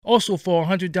Also, for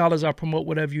 $100, I promote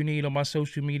whatever you need on my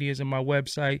social medias and my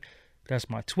website. That's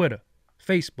my Twitter,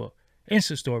 Facebook,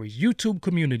 Insta Stories, YouTube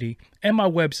community, and my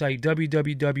website,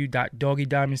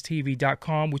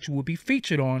 www.doggydiamondstv.com, which you will be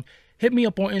featured on. Hit me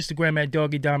up on Instagram at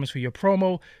Doggy Diamonds for your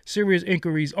promo. Serious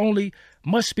inquiries only.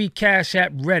 Must be Cash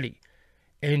App ready.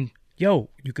 And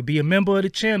yo, you could be a member of the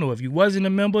channel. If you wasn't a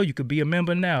member, you could be a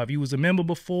member now. If you was a member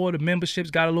before, the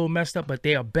memberships got a little messed up, but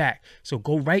they are back. So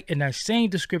go right in that same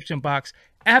description box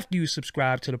after you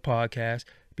subscribe to the podcast.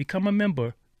 Become a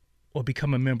member or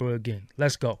become a member again.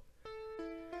 Let's go.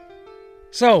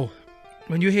 So,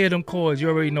 when you hear them chords, you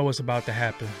already know what's about to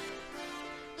happen.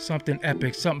 Something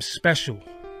epic, something special.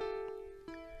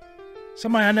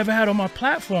 Somebody I never had on my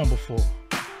platform before.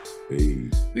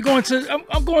 Hey. I'm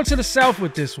going to the South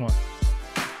with this one.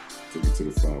 Take it to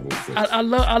the 504. I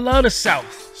love the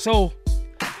South, so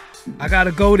I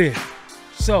gotta go there.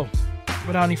 So,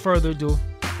 without any further ado,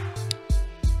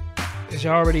 is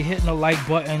y'all already hitting the like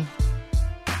button?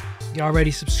 Y'all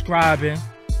already subscribing?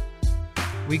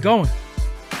 We going.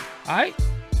 All right.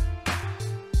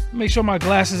 Make sure my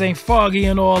glasses ain't foggy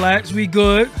and all that. So we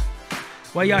good.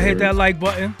 While y'all hit that like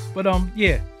button, but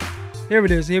yeah, here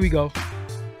it is. Here we go.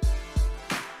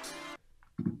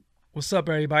 What's up,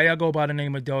 everybody? I go by the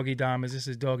name of Doggy Diamonds. This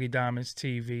is Doggy Diamonds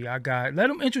TV. Let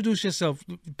them introduce yourself.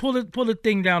 Pull the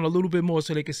thing down a little bit more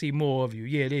so they can see more of you.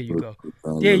 Yeah, there you go.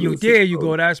 There you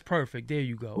go. That's perfect. There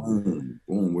you go. Boom,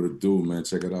 what it do, man?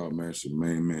 Check it out, man. It's your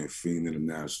main man, Fiend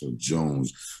International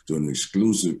Jones, doing an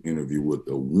exclusive interview with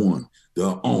the one,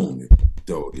 the only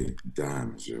Doggy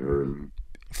Diamonds. You heard me?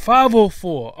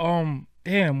 504.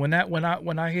 Damn. When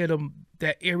I hear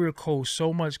that area code,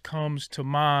 so much comes to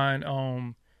mind.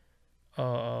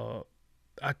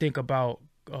 I think about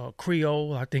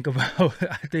Creole. I think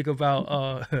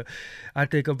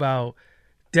about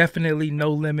definitely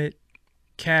No Limit,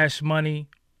 Cash Money,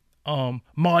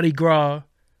 Mardi Gras,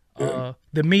 the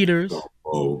Meters.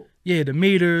 Oh. Yeah, the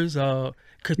Meters,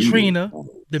 Katrina,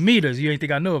 the Meters. You ain't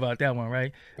think I know about that one,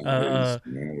 right?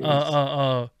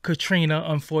 Katrina,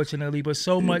 unfortunately, but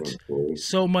so much.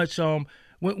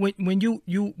 When you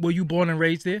were you born and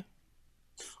raised there?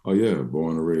 Oh yeah,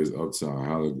 born and raised uptown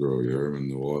Holly Grove, you heard me, in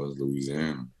New Orleans,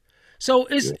 Louisiana. So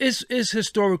it's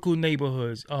historical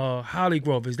neighborhoods. Holly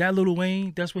Grove, is that Lil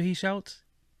Wayne? That's what he shouts?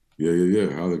 Yeah.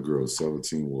 Holly Grove,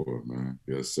 17 Ward, man.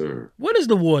 Yes, sir. What is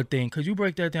the ward thing? Could you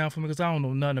break that down for me? Because I don't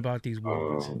know nothing about these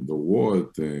wards. The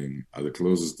ward thing, the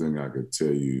closest thing I could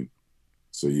tell you,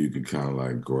 so you can kind of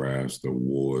like grasp the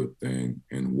ward thing.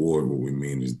 And ward, what we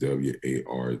mean is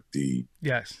W-A-R-D.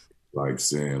 Yes. Like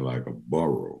saying like a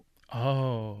borough.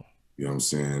 Oh. You know what I'm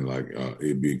saying? Like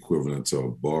it'd be equivalent to a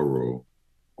borough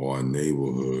or a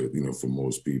neighborhood, for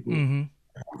most people. Mm-hmm.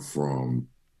 From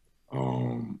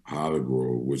Holly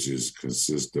Grove, which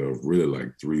consists of really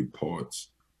like 3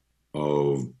 parts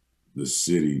of the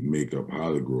city make up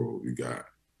Holly Grove.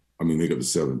 make up the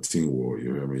 17th Ward,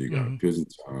 you heard me? You got Pigeon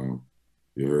Town,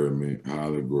 you heard me?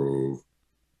 Holly Grove,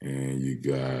 and you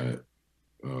got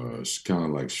kind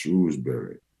of like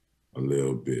Shrewsbury a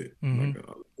little bit, like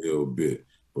a little bit.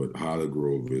 But Holly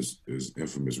Grove is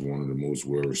infamous, one of the most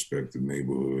well-respected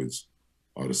neighborhoods,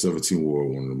 the 17th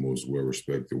Ward, one of the most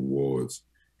well-respected wards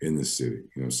in the city. You know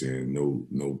what I'm saying?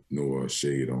 No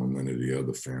shade on none of the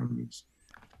other families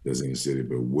that's in the city,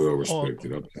 but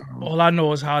well-respected uptown. All I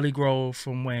know is Holly Grove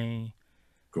from Wayne.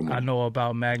 I know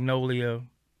about Magnolia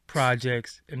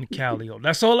Projects and Callio.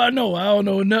 That's all I know. I don't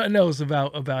know nothing else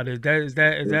about it. Is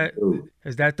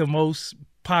that the most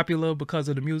popular because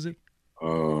of the music?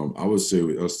 I would say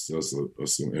us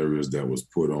some areas that was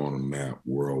put on a map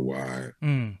worldwide. You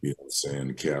know what I'm saying?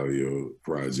 The Callio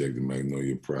Project, the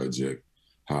Magnolia Project,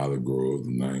 Holly Grove,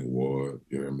 the 9th Ward,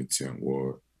 you heard me, 10th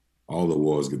Ward. All the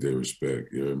wards get their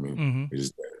respect, you heard me?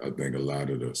 I think a lot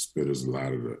of the spitters, a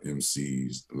lot of the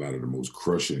MCs, a lot of the most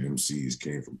crushing MCs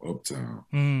came from uptown.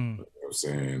 You know what I'm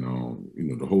saying?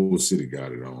 The whole city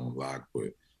got it on lock,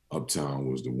 but uptown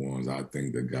was the ones I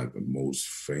think that got the most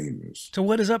famous. So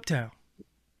what is uptown?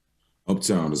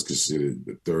 Uptown is considered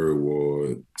the 3rd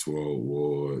Ward, 12th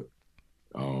Ward,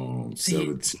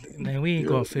 17. Man, we ain't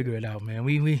gonna figure it out, man.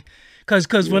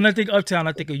 Cause when I think uptown,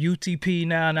 I think of UTP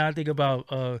now. Now I think about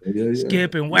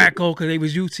Skip and Wacko because they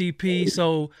was UTP.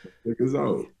 So check us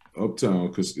out. Uptown,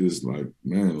 because it's like,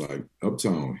 man, like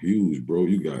Uptown huge, bro.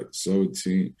 You got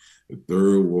 17, the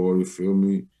 3rd Ward, you feel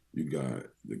me? You got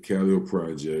the Callio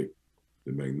Project,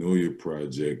 the Magnolia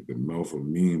Project, the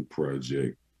Melpomene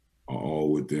Project are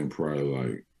all within probably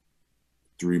like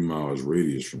 3 miles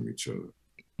radius from each other.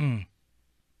 You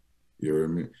hear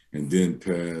me? And then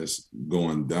past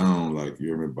going down, like you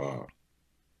hear me, about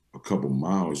a couple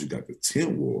miles, you got the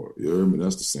Tent War. You hear me?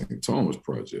 That's the St. Thomas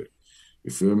Project.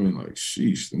 You feel me? Like,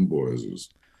 sheesh, them boys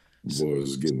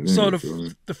getting in. So You feel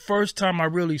me? the first time I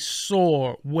really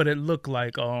saw what it looked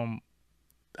like,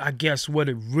 I guess what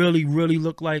it really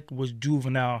looked like was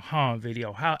Juvenile Han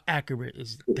video. How accurate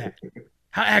is that?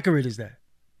 How accurate is that?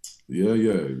 Yeah.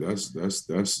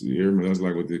 That's you hear me? That's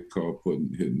like what they call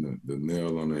hitting the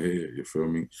nail on the head. You feel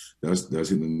me? That's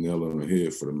hitting the nail on the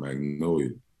head for the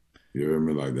Magnolia. You hear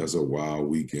me? Like, that's a wild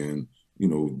weekend,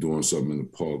 doing something in the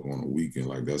park on a weekend.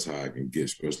 Like, that's how I can get,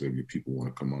 especially if people want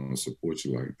to come on and support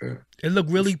you like that. It looked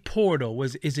really poor though.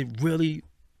 Is it really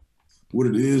What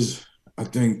it is, I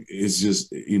think it's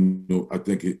just, I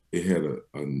think it had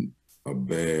a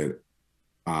bad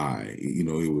eye.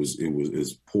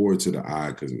 It's poor to the eye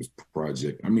because it was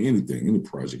project. I mean, any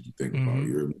project you think about, you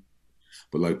hear me?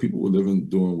 But like, people were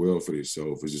doing well for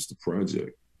themselves. It's just a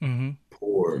project.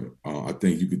 Poor. I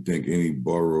think you could think any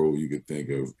borough, you could think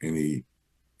of any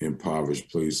impoverished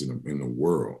place in the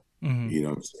world. You know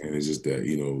what I'm saying? It's just that,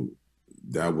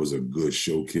 that was a good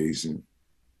showcasing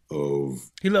of.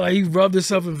 He looked like he rubbed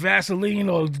himself in Vaseline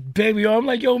or baby oil. I'm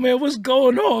like, yo, man, what's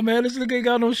going on, man? This nigga ain't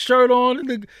got no shirt on.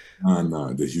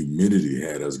 Nah, the humidity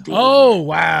had us going. Oh,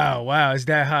 wow. It's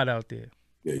that hot out there.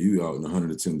 Yeah, you out in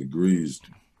 110 degrees.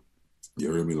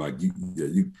 You heard me? Like, you're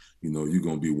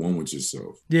gonna be one with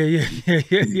yourself. Yeah. Respect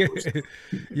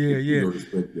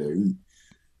that heat.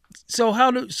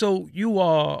 So you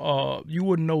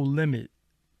were No Limit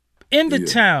in the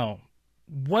town.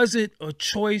 Was it a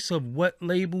choice of what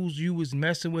labels you was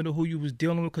messing with or who you was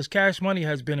dealing with? Because Cash Money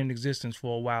has been in existence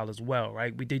for a while as well,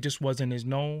 right? But they just wasn't as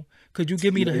known. Could you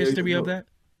give me the history of that?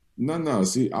 No.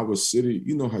 See, our city,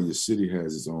 you know how your city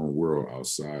has its own world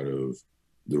outside of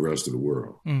the rest of the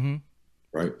world,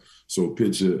 right? So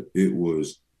picture, it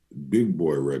was Big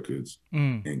Boy Records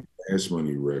and Cash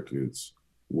Money Records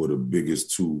were the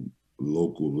biggest two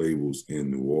local labels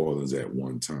in New Orleans at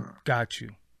one time. Got you.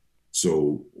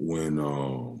 So when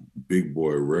Big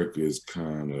Boy Records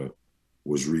kind of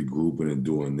was regrouping and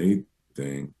doing their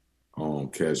thing,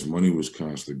 Cash Money was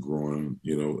constantly growing,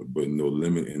 but No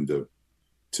Limit ended up,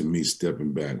 to me,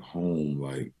 stepping back home,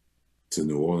 like, to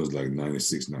New Orleans, like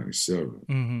 96,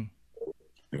 97.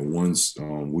 And once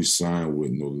we signed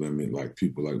with No Limit, like,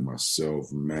 people like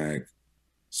myself, Mac,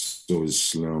 So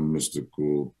Slim,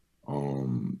 Mystical,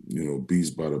 Beats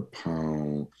by the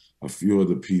Pound, a few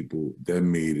other people, that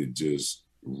made it just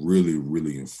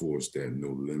really enforced that No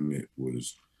Limit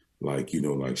was like,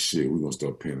 like, shit, we're gonna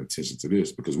start paying attention to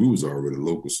this, because we was already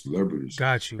local celebrities.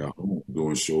 Got you.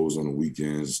 Doing shows on the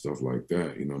weekends and stuff like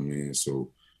that, you know what I mean? So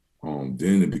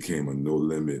then it became a No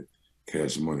Limit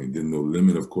Cash Money. Then No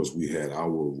Limit, of course, we had our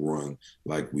run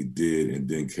like we did, and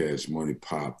then Cash Money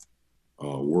popped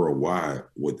worldwide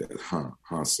with that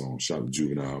Han song. Shout out to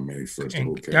Juvenile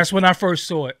Manifesto. That's when I first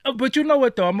saw it. But you know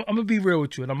what though? I'm gonna be real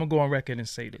with you, and I'm gonna go on record and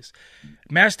say this.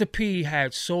 Master P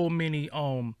had so many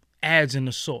ads in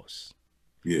the source.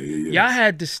 Yeah. Y'all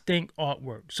had distinct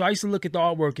artwork. So I used to look at the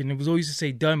artwork, and it was always to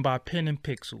say done by Pen and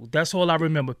Pixel. That's all I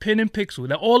remember. Pen and Pixel.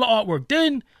 That all the artwork.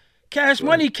 Then Cash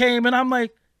Money came, and I'm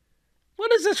like,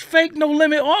 what is this fake No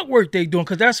Limit artwork they doing?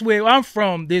 Because that's where I'm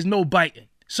from. There's no biting.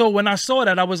 So when I saw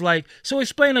that, I was like, so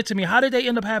explain it to me. How did they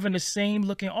end up having the same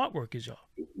looking artwork as y'all?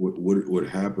 What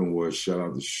happened was, shout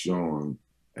out to Sean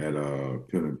at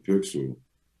Pen and Pixel.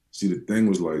 See, the thing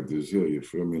was like this here, you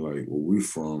feel me? Like, where we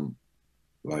from,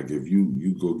 like, if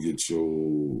you go get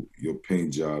your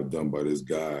paint job done by this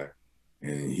guy,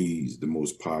 and he's the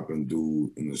most popping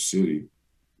dude in the city,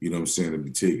 you know what I'm saying, to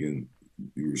be taken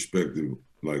irrespective,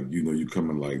 like, you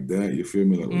coming like that, you feel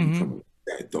me? Like, when you coming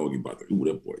that Doggy about to, ooh,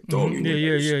 that boy Doggy.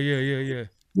 Yeah.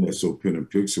 Yeah, so Pen and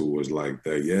Pixel was like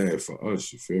that, yeah, for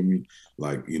us, you feel me?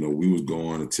 Like, we was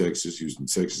going to Texas, Houston,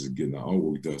 Texas, and getting our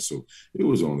artwork done. So it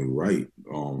was only right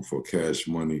for Cash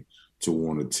Money to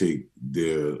want to take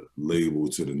their label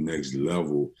to the next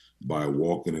level by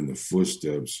walking in the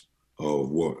footsteps of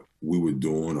what we were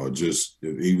doing, or just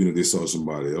even if they saw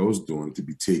somebody else doing it, to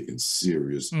be taken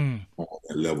serious on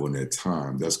that level in that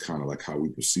time. That's kind of like how we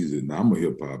proceeded. Now, I'm a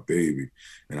hip hop baby,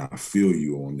 and I feel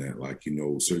you on that. Like,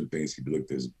 certain things can be looked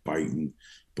at as biting,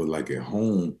 but like at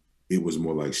home, it was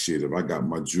more like, shit, if I got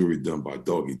my jewelry done by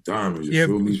Doggy Diamonds, you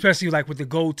feel me? Especially like with the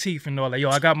gold teeth and all that. Yo,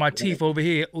 I got my teeth over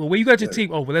here. Well, where you got your teeth?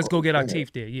 Oh, well, let's go get our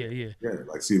teeth there. Yeah. Yeah,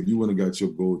 like, see, if you went and got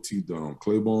your gold teeth done on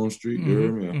Claiborne Street, you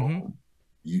hear me, at home,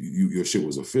 your shit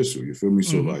was official, you feel me?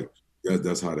 So like,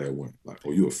 that's how that went. Like,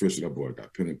 oh, you official, that boy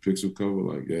got Pen and Pixel cover,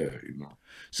 like, yeah,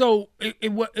 So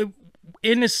it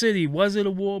in the city, was it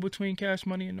a war between Cash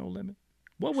Money and No Limit?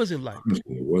 What was it like? It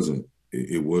wasn't.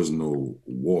 it was no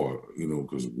war, you know,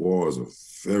 because war is a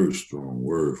very strong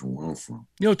word from where I'm from.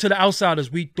 You know, to the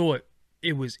outsiders, we thought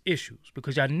it was issues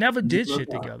because y'all never did shit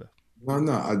together.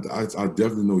 No, I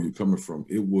definitely know where you're coming from.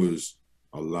 It was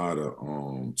a lot of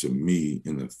to me,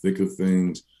 in the thick of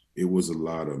things, it was a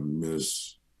lot of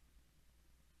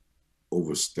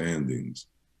overstandings.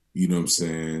 You know what I'm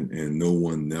saying? And no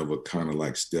one never kind of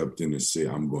like stepped in and said,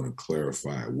 I'm going to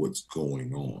clarify what's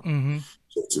going on. Mm-hmm.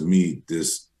 So to me,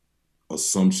 this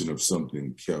assumption of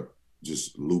something kept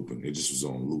just looping. It just was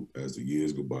on loop as the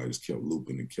years go by. It just kept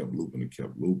looping and kept looping and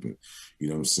kept looping. You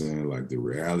know what I'm saying? Like the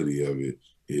reality of it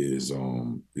is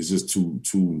it's just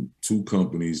two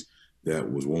companies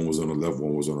that was, one was on the left,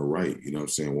 one was on the right. You know what I'm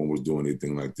saying? One was doing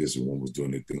anything like this and one was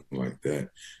doing anything like that.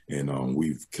 And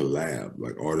we've collabed,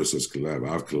 like artists has collabed.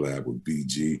 I've collabed with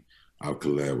BG. I've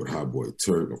collabed with Hot Boy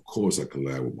Turk. Of course, I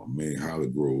collabed with my man, Holly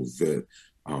Grove vet,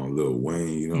 Lil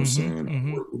Wayne, you know what I'm saying?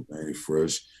 I work with Manny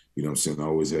Fresh. You know what I'm saying? I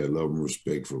always had love and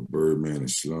respect for Birdman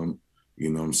and Slum. You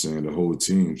know what I'm saying? The whole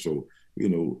team. So, you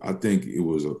know, I think it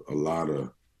was a lot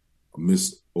of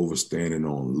misunderstanding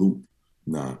on loop.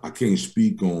 Now, I can't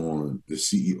speak on the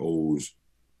CEO's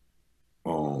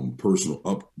personal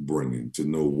upbringing to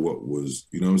know what was,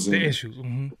 you know what I'm saying? The issues.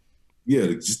 Mm-hmm. Yeah,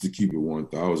 just to keep it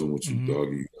 1,000 with you,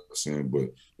 doggy, you know what I'm saying? But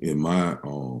in my,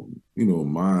 you know,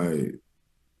 my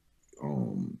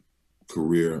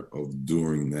career of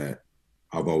doing that,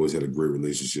 I've always had a great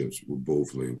relationships with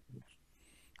both labels.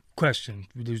 Question.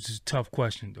 This is a tough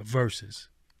question. The verses.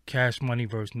 Cash Money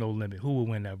versus No Limit. Who will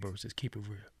win that versus? Keep it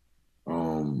real.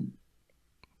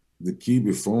 The Keep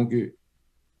It Funky,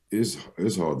 it's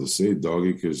hard to say,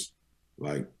 doggy, because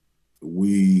like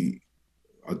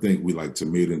I think we like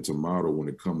tomato and tomato when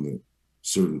it comes to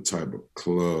certain type of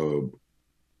club,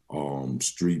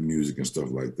 street music and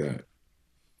stuff like that.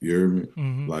 You hear me?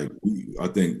 Mm-hmm. Like I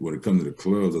think when it comes to the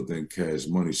clubs, I think Cash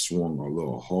Money swung a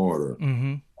little harder,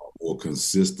 more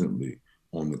consistently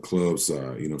on the club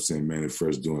side. You know what I'm saying? Manny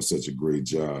Fresh doing such a great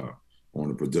job on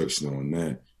the production on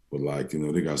that. But like, you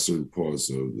know, they got certain parts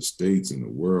of the states and the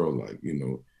world, like, you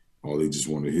know, all they just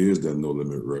want to hear is that No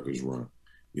Limit Records run.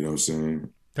 You know what I'm saying?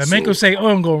 That make them say,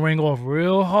 I'm gonna ring off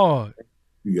real hard.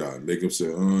 You got make them say,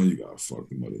 you got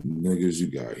fucking mother niggas, you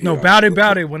got no bout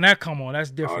it when that come on,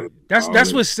 that's different.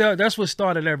 That's what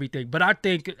started everything. But I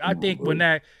think when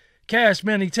that Cash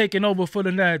Money taking over for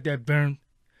the night, that burn,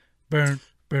 man.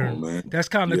 That's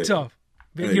kind of tough.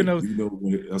 Hey, you know,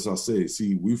 as I say,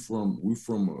 see, we from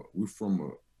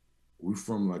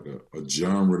like a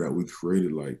genre that we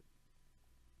created, like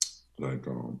at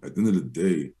the end of the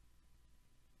day,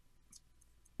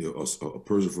 you know, a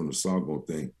person from the South gonna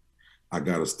think I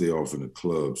gotta stay off in the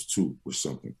clubs too with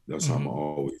something. That's how I'm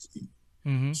always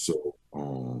eat. So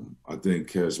I think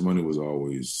Cash Money was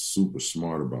always super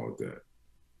smart about that.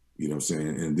 You know what I'm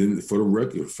saying? And then for the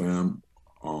record, fam,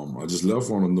 I just left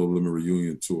on a No Limit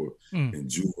reunion tour, and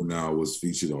Juvenile was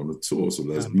featured on the tour. So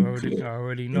let's be clear. I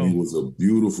already know. And it was a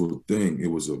beautiful thing. It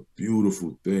was a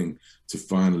beautiful thing to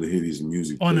finally hear his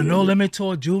music on the No Limit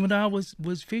tour. Juvenile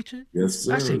was featured. Yes,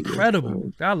 sir. That's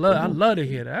incredible. Yes, I love to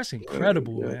hear that. That's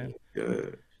incredible, man.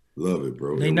 Yeah, love it,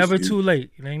 bro. They ain't never too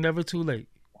late. It ain't never too late.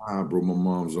 Bro, my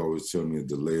mom's always telling me a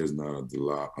delay is not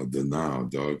a denial,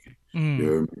 dog. You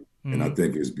hear me? And I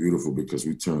think it's beautiful because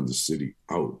we turned the city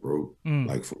out, bro.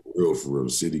 Like for real, the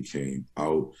city came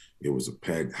out. It was a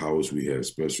packed house. We had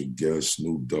special guests,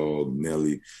 Snoop Dogg,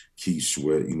 Nelly, Keith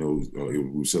Sweat. You know, we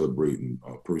were celebrating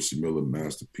Percy Miller,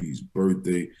 Master P's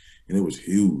birthday, and it was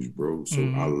huge, bro. So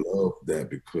I love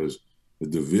that because the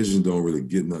division don't really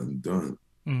get nothing done.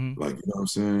 Like, you know what I'm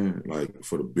saying? Like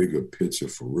for the bigger picture,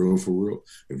 for real.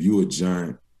 If you a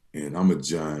giant and I'm a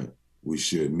giant, we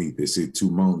should meet. They say two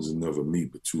mountains never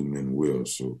meet, but two men will.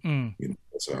 So, you know,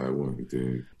 that's how I went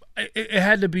there. It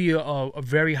had to be a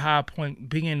very high point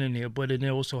being in there, but it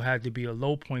also had to be a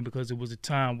low point because it was a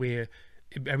time where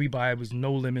everybody was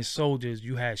No Limit soldiers.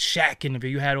 You had Shaq in there.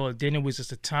 You had all. Then it was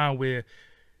just a time where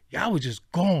y'all was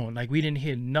just gone. Like we didn't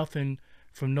hear nothing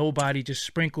from nobody, just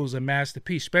sprinkles of Master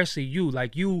P, especially you.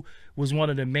 Like you was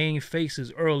one of the main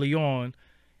faces early on.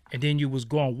 And then you was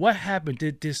gone. What happened?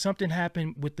 Did something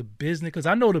happen with the business? Because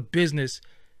I know the business.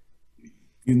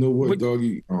 You know what,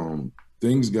 doggy?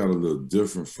 Things got a little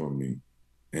different for me.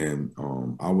 And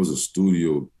I was a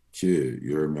studio kid.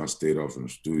 You heard me? I stayed off in the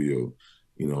studio.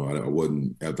 You know, I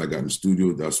wasn't, after I got in the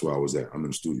studio, that's where I was at. I'm in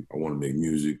the studio. I want to make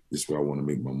music. This is where I want to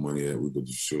make my money at. We go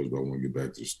to shows, but I want to get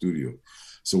back to the studio.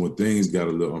 So when things got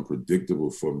a little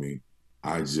unpredictable for me,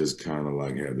 I just kind of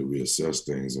like had to reassess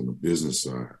things on the business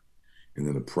side. And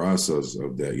in the process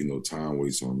of that, you know, time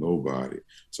waits on nobody.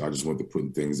 So I just went to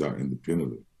putting things out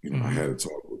independently. You know, I had a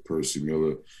talk with Percy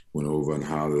Miller, went over and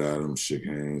hollered at him, shook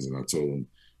hands, and I told him,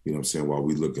 you know what I'm saying, while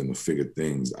we looking to figure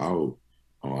things out,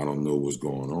 I don't know what's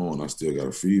going on. I still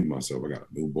gotta feed myself. I got a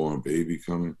newborn baby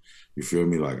coming. You feel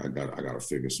me? Like I gotta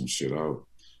figure some shit out.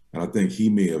 And I think he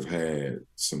may have had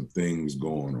some things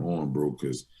going on, bro,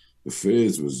 because the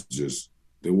feds was just,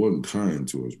 they wasn't kind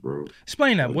to us, bro.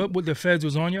 Explain that. What the feds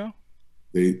was on y'all?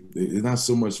 They not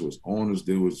so much was on us,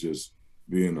 they was just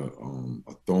being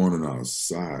a thorn in our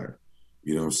side.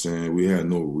 You know what I'm saying? We had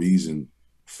no reason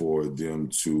for them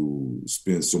to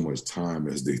spend so much time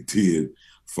as they did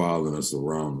following us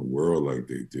around the world like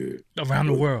they did. Around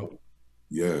the world?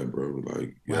 Yeah, bro.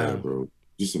 Like, wow. Yeah, bro.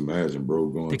 Just imagine, bro,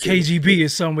 going the KGB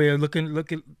is somewhere looking.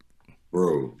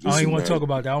 Bro, I don't even want to talk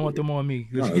about that. I don't want them on me.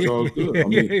 No, it's all good. I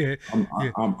mean,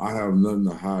 I have nothing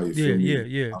to hide.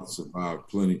 Yeah. I survived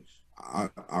plenty.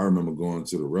 I remember going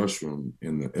to the restroom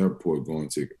in the airport, going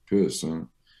to take a piss, son,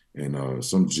 and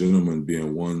some gentleman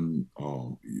being one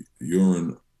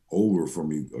urine over from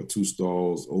me, 2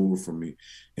 stalls over from me,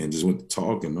 and just went to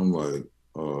talking. I'm like,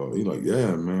 he's like,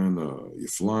 yeah, man, you're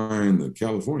flying to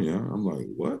California. I'm like,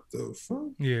 what the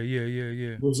fuck? Yeah. You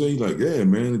know what I'm saying? He's like, yeah,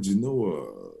 man, did you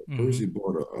know Percy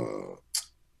bought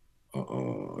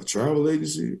a travel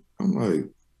agency? I'm like,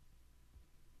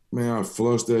 man, I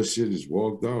flushed that shit, just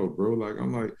walked out, bro. Like,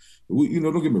 I'm like,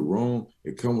 don't get me wrong.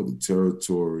 It come with the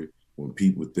territory when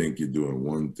people think you're doing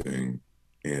one thing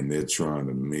and they're trying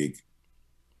to make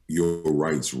your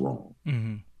rights wrong.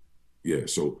 Yeah,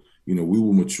 so, we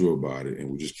were mature about it and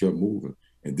we just kept moving.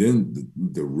 And then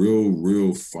the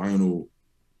real final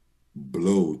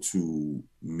blow to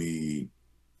me,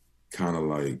 kind of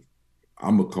like,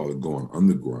 I'm gonna call it going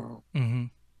underground,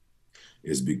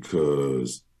 is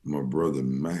because my brother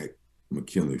Mac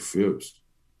McKinley Phipps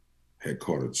had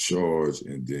caught a charge,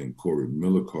 and then Corey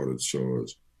Miller caught a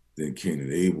charge, then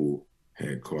Kenan Abel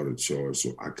had caught a charge.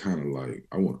 So I kind of like,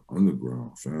 I went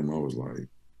underground, fam. I was like,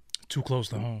 too close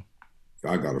to home.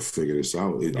 I gotta figure this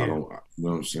out. I don't, you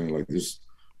know what I'm saying? Like this,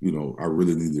 I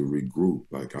really need to regroup.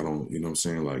 Like, I don't, you know what I'm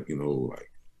saying? Like, like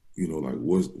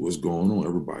what's going on?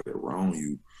 Everybody around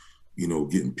you,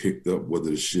 getting picked up, whether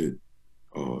the shit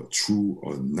true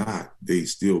or not, they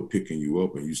still picking you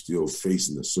up and you still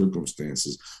facing the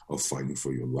circumstances of fighting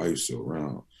for your life.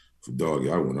 So for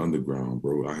Doggy, I went underground,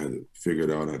 bro. I had to figure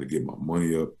it out. I had to get my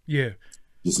money up. Yeah.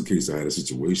 Just in case I had a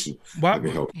situation. Well,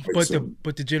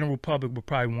 but the general public would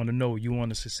probably want to know, you on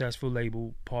a successful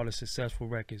label, part of Successful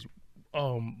Records.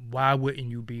 Why wouldn't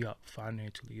you be up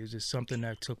financially? Is it something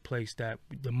that took place that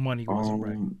the money wasn't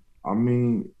right? I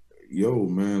mean, yo,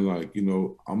 man, like,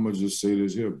 I'm gonna just say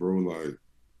this here, bro. Like,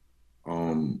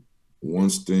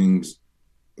 once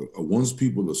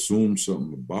people assume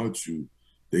something about you,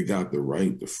 they got the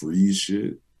right to freeze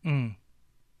shit.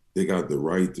 They got the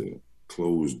right to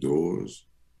close doors.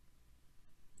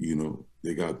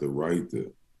 They got the right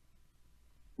to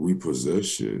repossess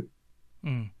shit.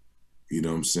 You know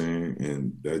what I'm saying?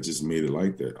 And that just made it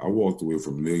like that. I walked away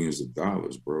from millions of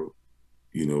dollars, bro,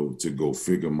 to go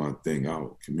figure my thing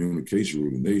out. Communication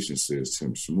Rule of the Nation, says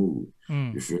Tim Smooth.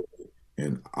 You feel me?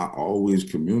 And I always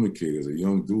communicate. As a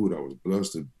young dude, I was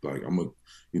blessed to, like,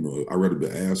 I'd rather be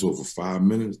an asshole for 5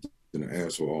 minutes than an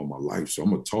asshole all my life. So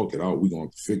I'm going to talk it out. We're going to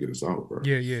have to figure this out, bro.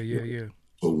 Yeah.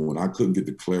 So when I couldn't get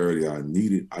the clarity I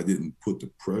needed, I didn't put the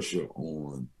pressure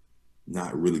on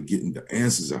not really getting the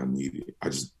answers I needed. I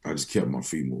just kept my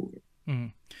feet moving.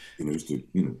 Just to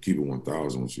keep it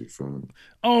 1,000 with you, feel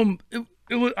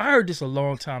me? I heard this a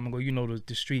long time ago.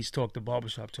 The streets talk, the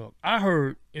barbershop talk. I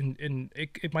heard, and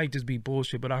it might just be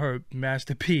bullshit, but I heard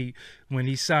Master P, when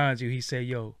he signs you, he say,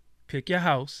 "Yo, pick your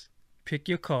house, pick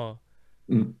your car,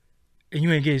 and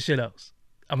you ain't getting shit else.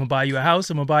 I'm gonna buy you a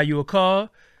house. I'm gonna buy you a car.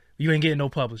 You ain't getting no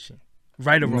publishing,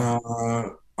 right or wrong." Nah,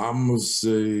 I'm gonna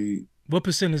say. What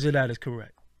percentage of that is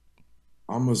correct?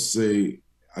 I'm gonna say,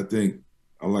 I think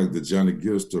I like the Johnny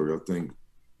Gill story. I think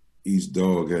each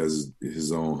dog has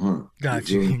his own hunt. Got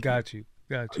you.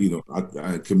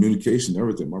 Communication,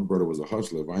 everything. My brother was a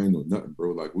hustler. If I ain't know nothing,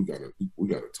 bro, like we gotta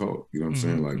talk. You know what I'm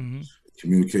saying? Like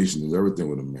communication is everything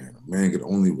with a man. A man can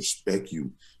only respect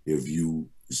you if you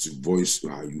voice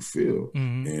how you feel.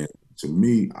 And to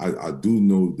me, I do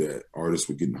know that artists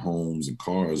were getting homes and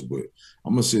cars, but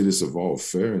I'm gonna say this of all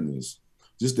fairness.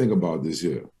 Just think about this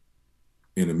here.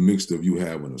 In a mix of you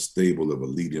having a stable of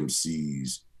elite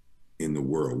MCs in the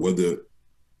world, whether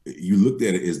you looked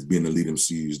at it as being elite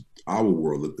MCs, our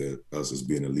world looked at us as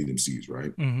being elite MCs,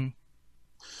 right?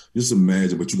 Just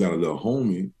imagine, but you got a little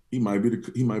homie. He might be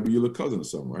your little cousin or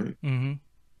something, right?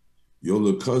 Your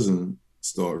little cousin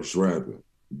starts rapping.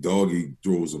 Doggy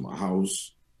throws him a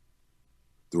house,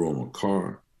 throw him a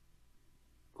car,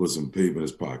 put some paper in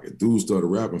his pocket. Dude started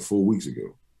rapping 4 weeks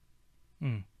ago.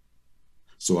 Mm.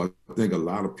 So I think a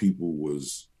lot of people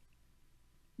was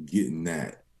getting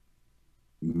that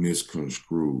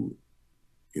misconstrued.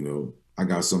 You know, I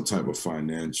got some type of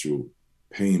financial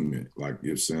payment, like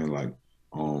you're saying, like,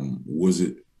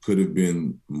 could have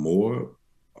been more?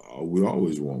 We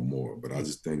always want more, but I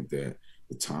just think that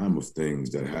the time of things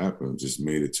that happened just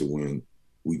made it to when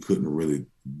we couldn't really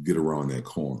get around that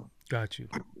corner. Got you.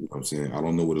 You know what I'm saying? I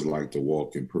don't know what it's like to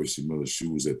walk in Percy Miller's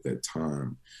shoes at that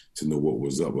time to know what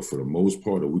was up, but for the most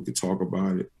part, that we could talk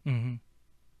about it,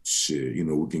 shit, you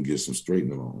know, we can get some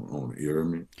straightening on it. You hear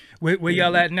me? Where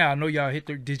y'all at now? I know y'all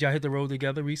did y'all hit the road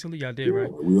together recently? Y'all did,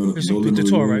 right? We on It's No with the Limit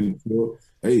tour, right? Reunion.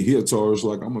 Hey, he a Taurus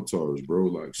like I'm a Taurus, bro.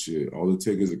 Like shit, all it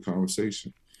takes is a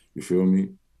conversation. You feel me?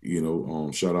 You know,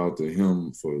 shout out to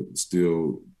him for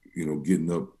still, you know,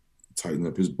 getting up, tightening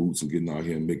up his boots and getting out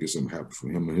here and making something happen for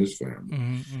him and his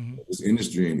family. This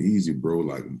industry ain't easy, bro.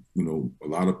 Like, you know, a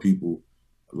lot of people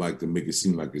like to make it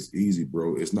seem like it's easy,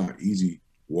 bro. It's not easy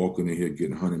walking in here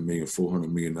getting $100 million,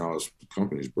 $400 million from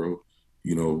companies, bro.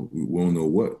 You know, we don't know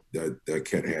what that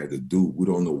cat had to do. We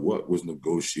don't know what was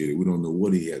negotiated. We don't know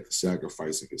what he had to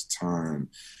sacrifice of his time,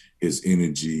 his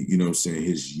energy, you know what I'm saying,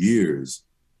 his years,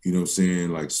 you know what I'm saying?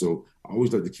 Like, so I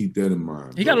always like to keep that in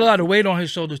mind. He got a lot of weight on his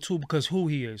shoulders too because who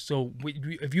he is. So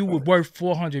if you were worth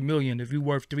 400 million, if you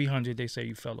worth 300, they say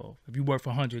you fell off. If you worth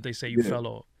 100, they say you fell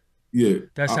off. Yeah.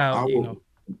 That's how, you know.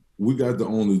 We got the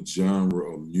only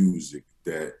genre of music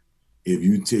that if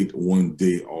you take one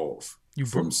day off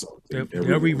from something, they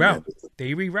reroute.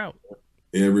 They reroute.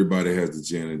 Everybody has the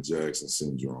Janet Jackson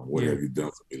syndrome. What have you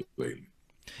done for me lately?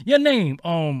 Your name,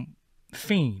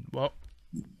 Fiend. Well,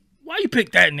 why you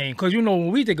pick that name? Because, you know,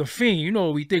 when we think of Fiend, you know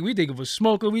what we think? We think of a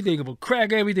smoker, we think of a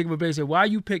crackhead, we think of a basshead. Why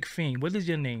you pick Fiend? What does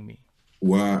your name mean?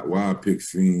 Why I pick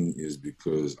Fiend is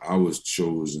because I was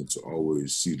chosen to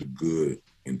always see the good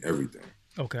in everything.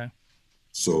 Okay.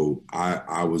 So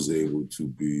I was able to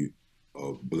be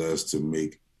blessed to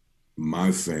make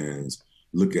my fans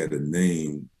look at a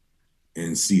name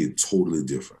and see it totally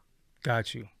different.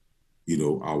 Got you. You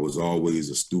know, I was always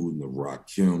a student of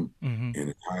Rakim, and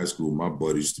in high school, my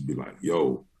buddies used to be like,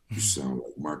 yo, you sound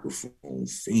like Microphone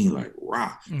Fiend, like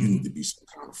Rock. You need to be some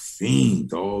kind of fiend,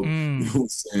 dog. You know what I'm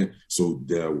saying? So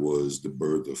that was the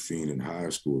birth of Fiend in high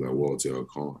school at Walter L.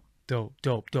 Carn.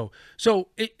 Dope. So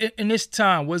in this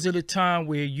time, was it a time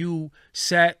where you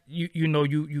sat,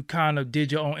 you kind of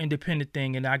did your own independent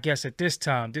thing? And I guess at this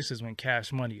time, this is when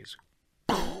Cash Money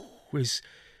was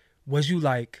you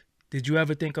like, did you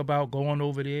ever think about going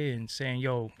over there and saying,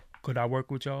 yo, could I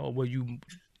work with y'all? Or were you?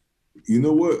 You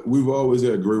know what? We've always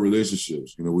had great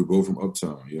relationships. You know, we both from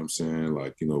Uptown. You know what I'm saying?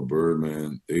 Like, you know,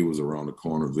 Birdman, they was around the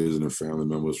corner visiting family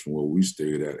members from where we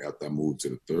stayed at after I moved to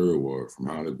the third ward from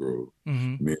Holly Grove.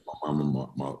 Me and my mom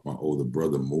and my older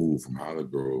brother moved from Holly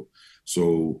Grove.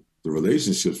 So the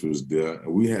relationships was there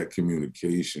and we had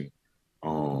communication.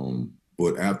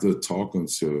 But after talking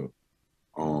to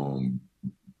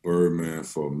Birdman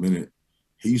for a minute,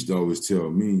 he used to always tell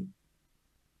me,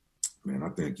 man, I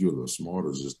think you're a little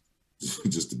smarter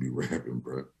just to be rapping,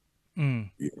 bro. You know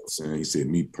what I'm saying? He said,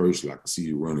 me personally, I can see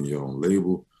you running your own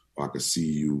label, or I could see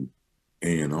you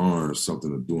A&R or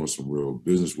something or doing some real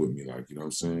business with me, like, you know what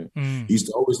I'm saying? He used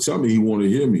to always tell me he wanted to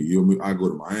hear me. You know what I mean? I go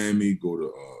to Miami, go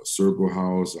to Circle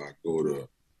House, I go to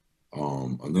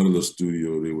another little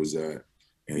studio they was at,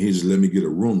 and he just let me get a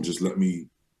room, just let me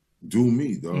do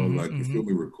me, dog. Like, you feel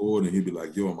me, record, and he'd be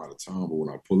like, yo, I'm out of town, but when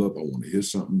I pull up, I want to hear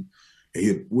something.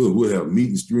 And we'll have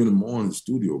meetings 3 a.m. in the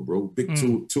studio, bro. Big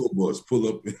tour bus pull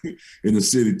up in the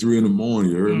city 3 a.m.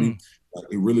 You heard me? Like,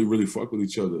 we really, really fuck with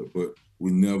each other, but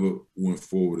we never went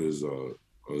forward as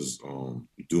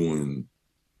doing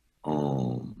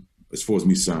as far as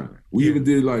me signing. We even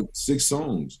did like 6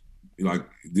 songs. Like,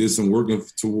 did some working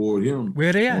toward him.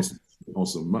 Where they at?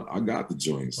 I got the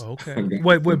joints. Okay.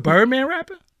 Wait, with Birdman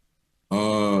rapping?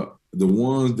 The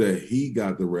ones that he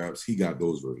got the raps, he got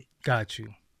those versions. Got you.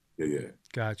 Yeah.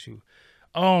 Got you.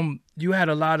 You had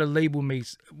a lot of label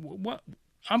mates. What?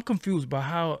 I'm confused by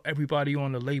how everybody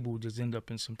on the label just end up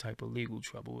in some type of legal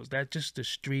trouble. Is that just the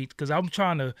street? Because I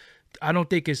don't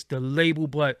think it's the label,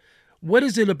 but what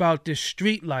is it about this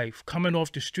street life, coming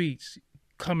off the streets,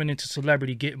 coming into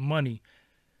celebrity, getting money?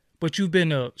 But you've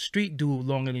been a street dude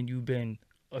longer than you've been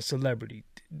a celebrity.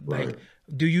 Like, right.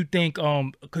 Do you think,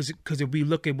 because if we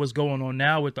look at what's going on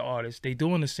now with the artists, they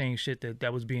doing the same shit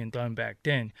that was being done back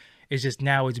then. It's just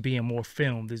now it's being more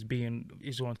filmed,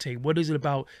 it's on tape. What is it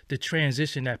about the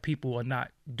transition that people are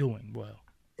not doing well?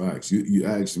 Facts. You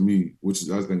asked me, which is,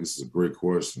 I think this is a great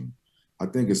question. I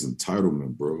think it's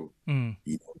entitlement, bro. Mm.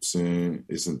 You know what I'm saying?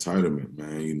 It's entitlement,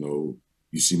 man. You know,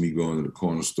 you see me going to the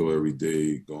corner store every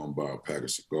day, going buy a pack of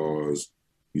cigars.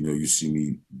 You know, you see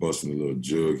me busting a little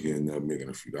jug here and there, making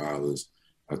a few dollars.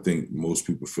 I think most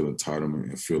people feel entitlement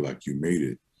and feel like you made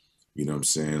it. You know what I'm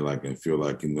saying? Like, and feel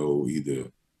like, you know,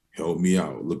 either help me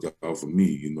out, look out for me,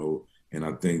 you know. And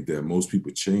I think that most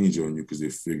people change on you because they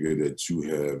figure that you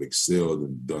have excelled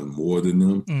and done more than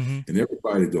them. Mm-hmm. And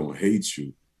everybody don't hate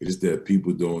you. It's that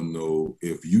people don't know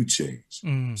if you change.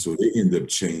 Mm-hmm. So they end up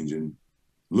changing,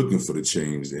 looking for the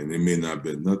change, and it may not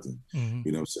be nothing. Mm-hmm.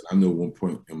 You know what I'm saying? I know one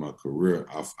point in my career,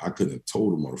 I couldn't have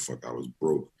told a motherfucker I was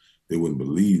broke. They wouldn't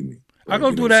believe me. Like, I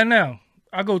go through that now.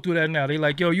 I go through that now. They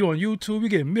like, yo, you on YouTube, you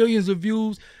get millions of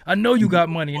views. I know you got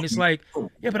money. And it's like,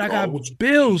 yeah, but I got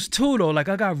bills too, though. Like,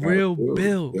 I got real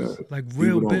bills. Yeah. Like,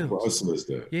 real bills. People don't process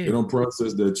that. Yeah. They don't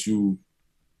process that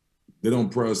they don't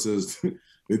process,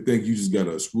 they think you just got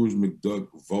a Scrooge McDuck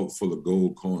vault full of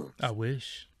gold coins. I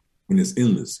wish. And it's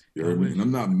endless. You heard me? And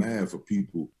I'm not mad for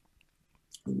people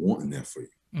wanting that for you.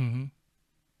 Mm-hmm.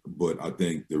 But I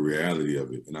think the reality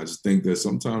of it, and I just think that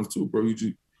sometimes too, bro,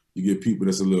 you get people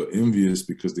that's a little envious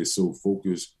because they're so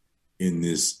focused in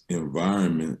this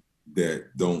environment that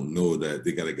don't know that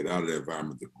they got to get out of that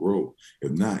environment to grow.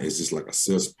 If not, it's just like a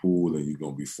cesspool and you're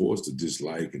going to be forced to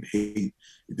dislike and hate.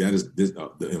 That is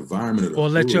the environment of the or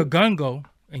let your gun go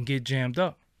and get jammed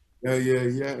up.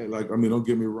 Yeah. Like, I mean, don't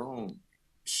get me wrong.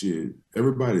 Shit,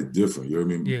 everybody different. You know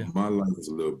what I mean? Yeah. My life is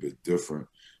a little bit different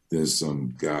than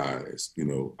some guys. You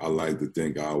know, I like to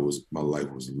think my life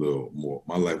was a little more,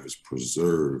 my life was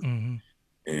preserved. Mm-hmm.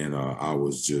 And I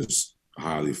was just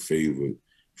highly favored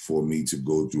for me to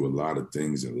go through a lot of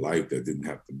things in life that didn't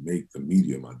have to make the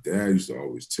media. My dad used to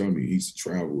always tell me, he used to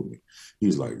travel with me. He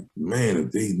was like, man,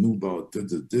 if they knew about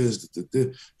this,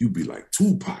 you'd be like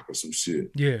Tupac or some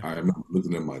shit. Yeah. I remember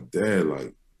looking at my dad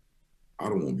like, I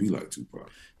don't want to be like Tupac.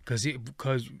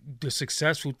 Because the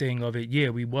successful thing of it, yeah,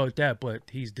 we want that, but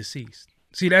he's deceased.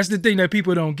 See, that's the thing that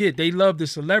people don't get. They love the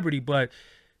celebrity, but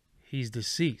he's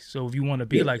deceased. So if you want to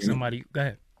be like somebody, go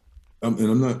ahead. And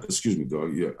I'm not, excuse me,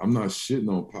 dog. Yeah, I'm not shitting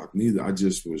on Pac neither. I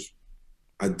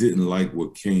didn't like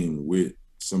what came with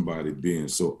somebody being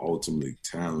so ultimately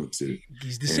talented.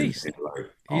 He's deceased. And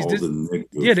like he's the negative.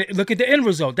 Yeah, look at the end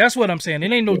result. That's what I'm saying.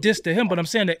 It ain't no diss to him, but I'm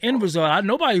saying the end result.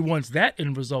 Nobody wants that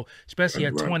end result, especially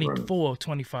at 24,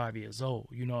 25 years old.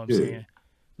 You know what I'm saying?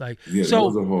 Like, yeah, so, that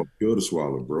was a hard pill to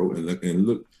swallow, bro. And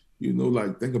look, you know,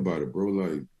 like, think about it, bro.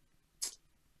 Like,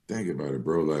 think about it,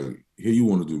 bro. Like, here you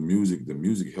want to do music. The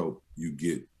music helped you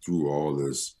get through all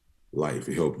this life.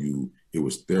 It helped you. It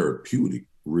was therapeutic,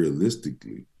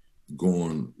 realistically.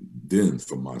 Going then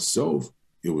for myself,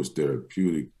 it was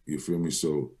therapeutic. You feel me?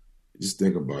 So just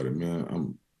think about it,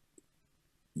 man.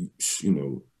 You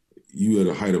know, you at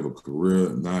the height of a career.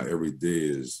 Not every day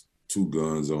is 2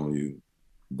 guns on you,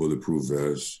 bulletproof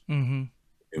vest. Mm-hmm. You know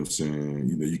what I'm saying?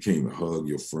 You know, you can't even hug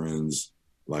your friends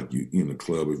like you in the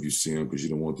club if you see them because you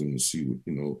don't want them to see what,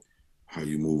 you know, how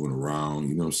you moving around.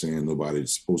 You know what I'm saying?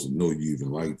 Nobody's supposed to know you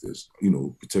even like this. You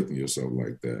know, protecting yourself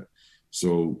like that.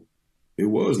 So it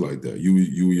was like that. You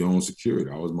were your own security.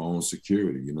 I was my own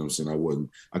security. You know what I'm saying?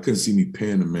 I couldn't see me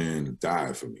paying a man to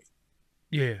die for me.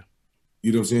 Yeah.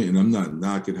 You know what I'm saying? And I'm not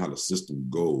knocking how the system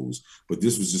goes, but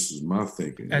this was my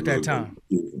thinking. At that time.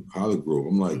 Holly Grove.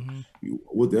 I'm like,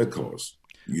 what that cost?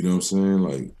 You know what I'm saying?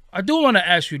 Like, I do want to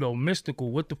ask you though,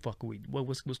 Mystikal, what the fuck are we,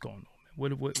 what's going on,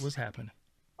 man? What's happening?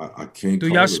 I can't. Do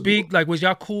y'all speak? Like, was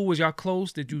y'all cool? Was y'all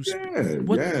close? Did you? Yeah,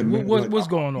 man. What's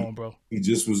going on, bro? He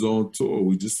just was on tour.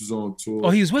 We just was on tour. Oh,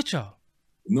 he was with y'all?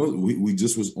 No, we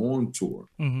just was on tour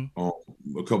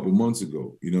a couple months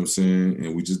ago. You know what I'm saying?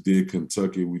 And we just did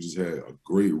Kentucky. We just had a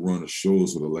great run of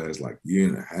shows for the last like year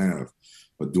and a half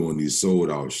of doing these sold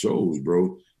out shows,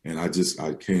 bro. And I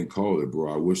can't call it,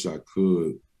 bro. I wish I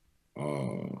could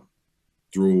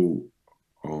throw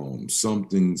some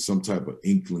type of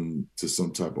inkling to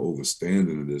some type of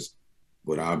overstanding of this,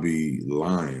 but I'd be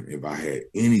lying if I had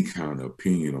any kind of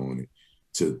opinion on it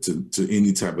to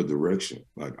any type of direction.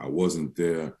 Like, I wasn't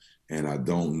there, and I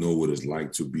don't know what it's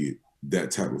like to be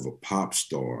that type of a pop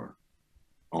star,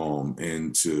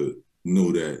 and to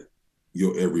know that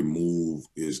your every move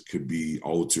could be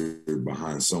altered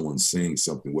behind someone saying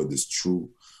something, whether it's true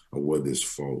or whether it's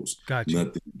false.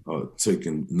 Gotcha.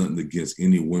 Taking nothing against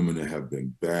any women that have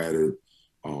been battered,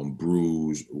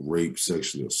 bruised, raped,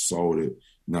 sexually assaulted,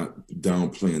 not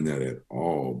downplaying that at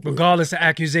all. But regardless of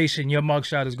accusation, your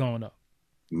mugshot is going up.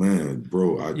 Man,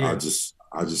 bro, I just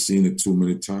seen it too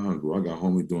many times, bro. I got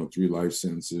homie doing 3 life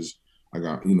sentences.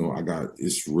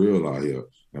 It's real out here.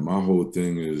 And my whole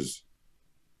thing is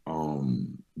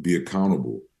be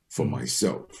accountable for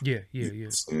myself. Yeah.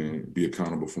 And be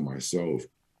accountable for myself.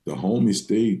 The homie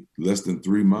stayed less than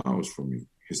 3 miles from me.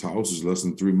 His house is less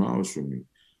than 3 miles from me.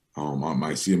 I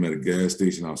might see him at a gas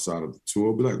station outside of the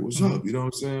tour, be like, what's up? You know what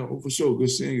I'm saying? Oh, for sure. Good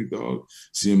seeing you, dog.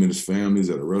 See him and his family's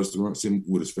at a restaurant, see him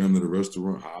with his family at a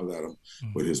restaurant, holler at him.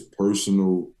 But his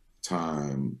personal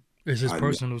time. It's his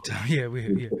personal time. Yeah,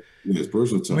 his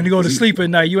personal time. When you go to sleep at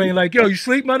night, you ain't like, yo, you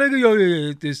sleep, my nigga?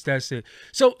 Yo, that's it.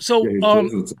 So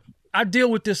I deal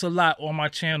with this a lot on my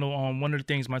channel. One of the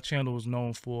things my channel is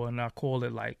known for, and I call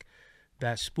it like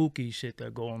that spooky shit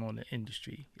that going on in the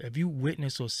industry. Have you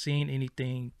witnessed or seen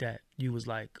anything that you was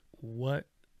like, what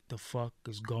the fuck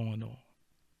is going on?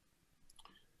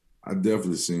 I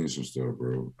definitely seen some stuff,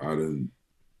 bro. I've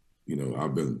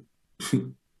been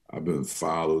I've been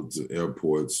followed to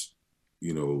airports,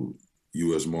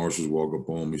 U.S. Marshals walk up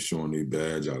on me showing their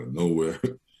badge out of nowhere.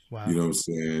 Wow. You know what I'm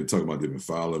saying? Talking about they've been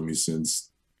following me since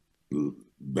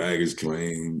baggage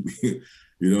claim. You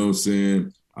know what I'm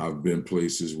saying? I've been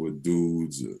places where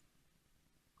dudes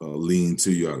lean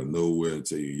to you out of nowhere and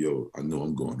tell you, yo, I know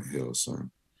I'm going to hell,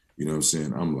 son. You know what I'm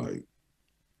saying? I'm like.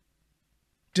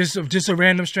 Just a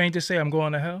random stranger say I'm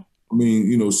going to hell? I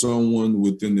mean, someone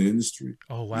within the industry.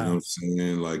 Oh, wow. You know what I'm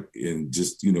saying? like, and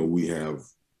just, we have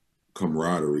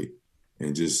camaraderie.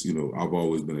 And just, I've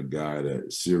always been a guy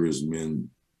that serious men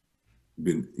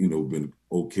been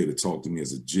okay to talk to me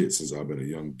as a jit since I've been a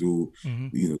young dude.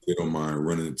 They don't mind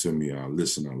running into me. I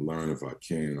listen, I learn if I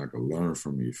can. I can learn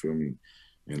from you, feel me?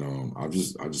 And I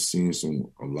just seen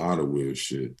a lot of weird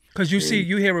shit. Cause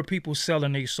you hear of people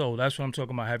selling their soul. That's what I'm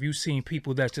talking about. Have you seen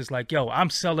people that's just like, yo,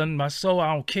 I'm selling my soul.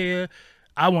 I don't care.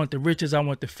 I want the riches. I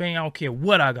want the fame. I don't care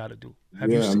what I got to do. I've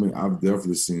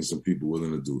definitely seen some people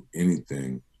willing to do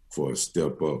anything for a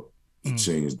step up to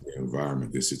change their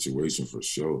environment, their situation, for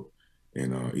sure.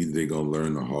 And either they're going to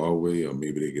learn the hard way or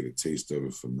maybe they get a taste of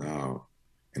it for now.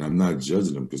 And I'm not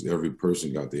judging them because every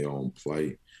person got their own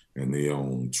plight and their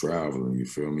own traveling, you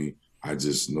feel me? I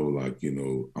just know, like, I'm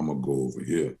going to go over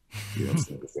here. You know what I'm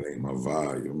saying? If that ain't my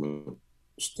vibe, I'm going to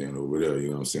stand over there. You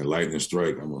know what I'm saying? Lightning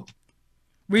strike, I'm going to.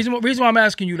 Reason why I'm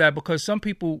asking you that, because some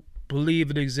people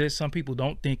believe it exists, some people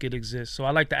don't think it exists. So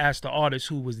I like to ask the artists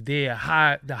who was there,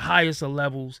 the highest of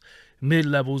levels,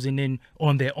 mid-levels, and then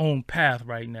on their own path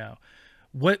right now.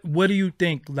 What do you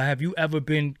think? Like, have you ever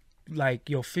been like,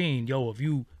 yo, Fiend, yo,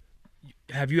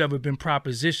 have you ever been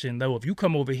propositioned, though, if you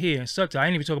come over here and such? I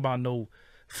ain't even talking about no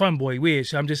fun boy weird.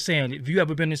 So I'm just saying, if you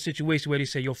ever been in a situation where they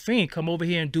say, yo, Fiend, come over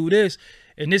here and do this,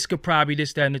 and this could probably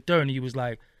this, that, and the third, and you was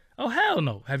like, oh, hell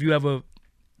no. Have you ever?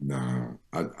 Nah,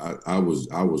 I was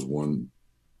one,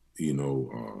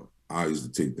 I used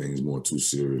to take things more too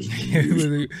serious.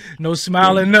 No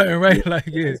smiling, nothing, right? Like,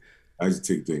 yeah. I used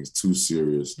to take things too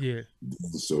serious. Yeah.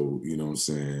 So, you know what I'm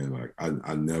saying? Like,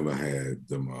 I never had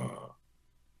them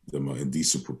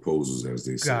indecent proposals, as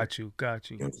they say. Got you.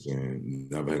 You know what I'm saying?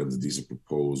 Never had them indecent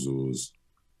proposals.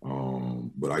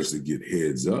 But I used to get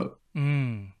heads up.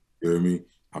 You hear me?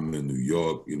 I'm in New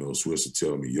York, Swiss will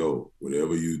tell me, yo,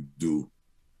 whatever you do,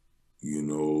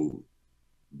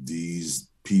 these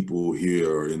people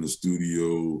here are in the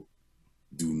studio.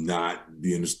 Do not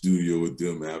be in the studio with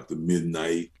them after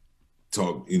midnight.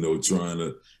 Talk, trying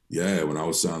to, when I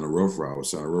was signing Rough Rider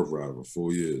for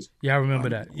 4 years. Yeah, I remember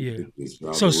that. Yeah.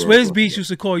 So Swizz Beatz used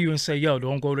to call you and say, yo,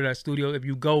 don't go to that studio. If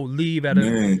you go, leave at he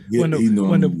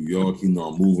know I'm in New York. He know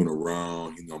I'm moving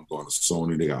around. He know I'm going to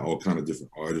Sony. They got all kind of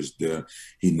different artists there.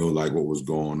 He know like what was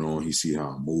going on. He see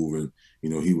how I'm moving.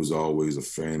 He was always a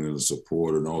fan and a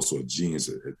supporter and also a genius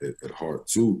at heart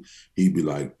too. He'd be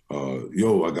like,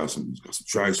 yo, I got some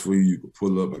tracks for you. You can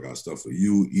pull up. I got stuff for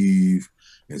you, Eve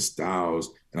and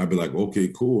Styles. And I'd be like, okay,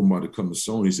 cool. I'm about to come to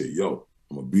Sony. He said, yo,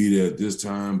 I'm going to be there at this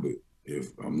time. But if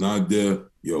I'm not there,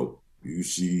 yo, you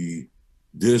see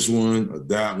this one or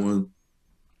that one,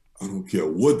 I don't care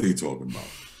what they talking about.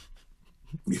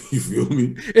 You feel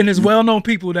me? And it's well-known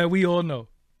people that we all know.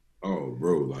 Oh,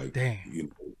 bro, like,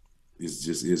 damn. It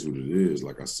just is what it is.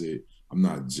 Like I said, I'm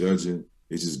not judging.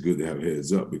 It's just good to have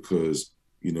heads up because,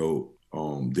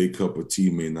 their cup of tea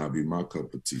may not be my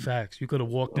cup of tea. Facts. You could have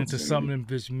walked into something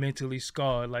that's mentally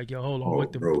scarred. Like, yo, hold on,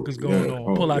 what the fuck is going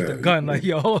on? Pull out the gun. Like,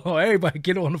 yo, hold on, everybody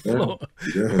get on the floor.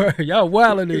 Yeah. Y'all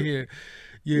wilding in here.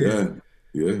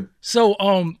 Yeah. So,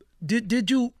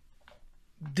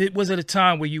 was it a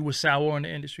time where you were sour in the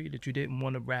industry, that you didn't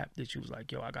want to rap, that you was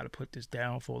like, yo, I got to put this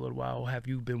down for a little while? Or have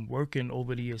you been working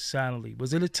over the years silently?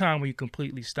 Was it a time where you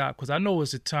completely stopped? Because I know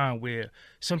it's a time where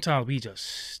sometimes we just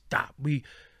stop. We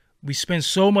spend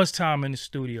so much time in the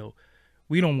studio.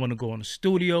 We don't want to go in the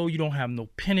studio. You don't have no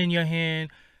pen in your hand.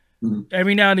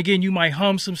 Every now and again, you might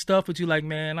hum some stuff, but you like,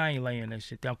 man, I ain't laying that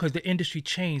shit down because the industry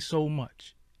changed so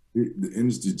much. The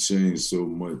industry changed so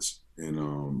much, and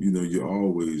you know, you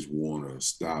always want to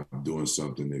stop doing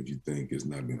something if you think it's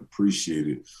not being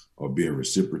appreciated or being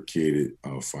reciprocated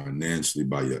financially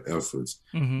by your efforts.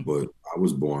 Hmm. But I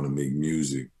was born to make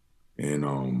music, and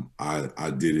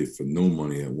I did it for no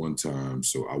money at one time,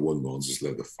 so I wasn't going to just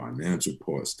let the financial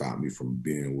part stop me from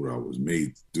being what I was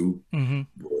made to do. Hmm.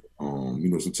 But you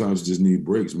know, sometimes you just need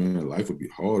breaks, man. Life will be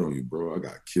hard on you, bro. I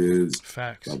got kids.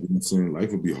 Facts. Like I'm saying,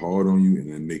 life will be hard on you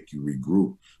and then make you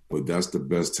regroup. But that's the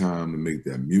best time to make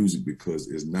that music because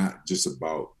it's not just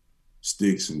about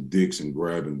sticks and dicks and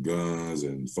grabbing guns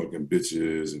and fucking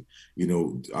bitches. And, you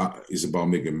know, it's about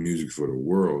making music for the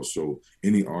world. So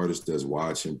any artist that's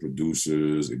watching,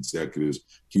 producers, executives,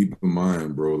 keep in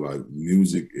mind, bro, like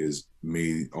music is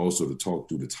made also to talk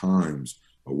through the times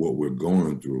of what we're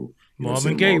going through. You know what I'm Marvin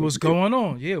saying? Gaye, Marvin what's Gaye, going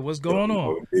on? Yeah, what's going on?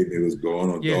 Marvin Gaye, it was going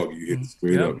on, Yeah. dog. You hit Hmm. it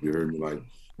straight Yep. up. You heard me like,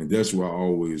 and that's where I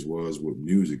always was with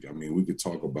music. I mean, we could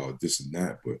talk about this and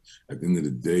that, but at the end of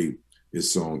the day,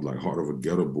 it's songs like Heart of a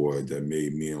Ghetto Boy that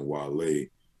made me and Wale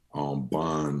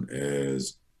bond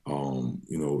as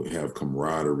you know, have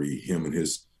camaraderie, him and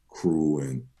his crew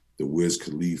and the Wiz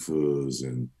Khalifas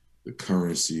and the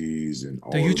Currencies and Do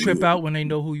all you the trip new. out when they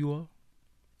know who you are?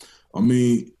 I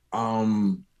mean,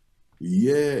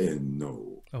 yeah and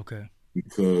no, Okay.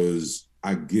 because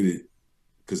I get it.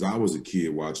 Because I was a kid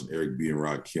watching Eric B and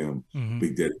Rakim, Hmm.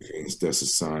 Big Daddy Kane,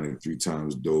 Stetsasonic, Three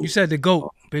Times You Dope. said the Uh,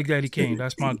 GOAT, Big Daddy Kane.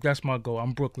 That's my goal.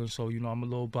 I'm Brooklyn, so you know I'm a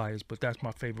little biased, but that's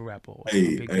my favorite rapper all time,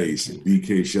 hey, Big Daddy hey, Kane.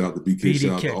 BK, shout out to BK,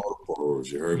 shout out to BDK. all the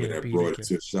borrowers. You heard me? Yeah, That brought it BDK.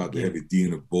 to shout out to Yeah. Heavy D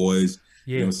and the boys.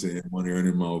 You know Yeah. what I'm saying? Money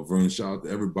Earning Mount Vernon. Shout out to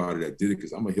everybody that did it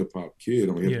because I'm a hip hop kid.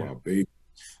 I'm a hip Yeah. hop baby.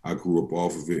 I grew up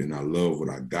off of it and I love what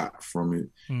I got from it.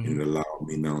 Hmm. And it allowed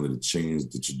me not only to change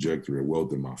the trajectory of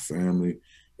wealth in my family,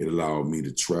 it allowed me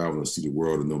to travel and see the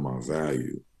world and know my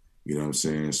value. You know what I'm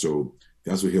saying? So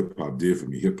that's what hip hop did for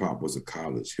me. Hip hop was a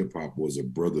college. Hip hop was a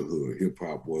brotherhood. Hip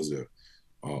hop was a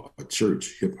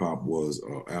church. Hip hop was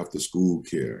after school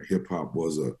care. Hip hop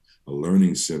was a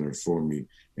learning center for me,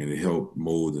 and it helped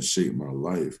mold and shape my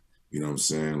life. You know what I'm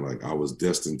saying? Like I was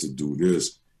destined to do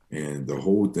this, and the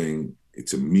whole thing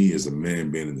to me as a man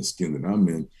being in the skin that I'm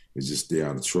in is just stay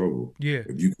out of trouble. Yeah.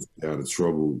 If you could stay out of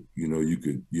trouble, you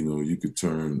could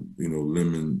turn,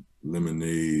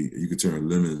 lemonade. You could turn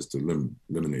lemons to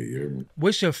lemonade. You hear me?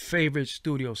 What's your favorite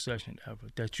studio session ever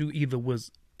that you either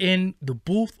was in the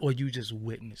booth or you just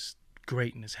witnessed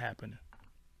greatness happening?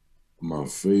 My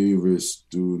favorite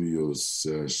studio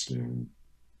session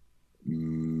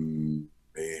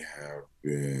may have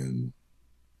been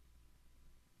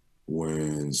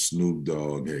when Snoop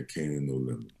Dogg had Kane and No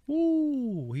Limit,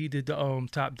 Ooh, he did the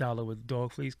Top Dollar with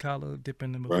Dog Fleece collar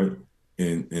dipping in the right?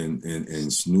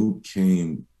 And Snoop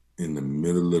came in the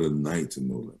middle of the night to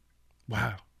No Limit,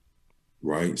 Wow.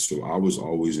 right? So I was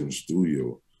always in the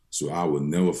studio, so I would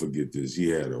never forget this. He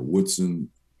had a Woodson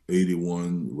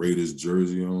 '81 Raiders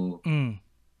jersey on, Mm.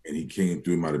 and he came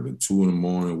through. It might have been 2 in the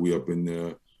morning. We up in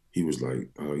there. He was like,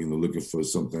 looking for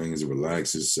some things to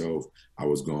relax himself. I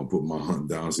was gonna put my hunt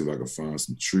down, see if I could find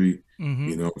some tree. Mm-hmm.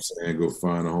 You know what I'm saying? Go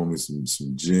find a homie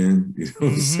some gin. You know what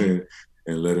I'm saying?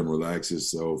 And let him relax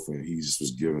himself. And he just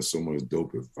was giving so much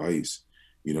dope advice.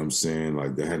 You know what I'm saying?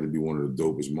 Like that had to be one of the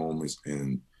dopest moments.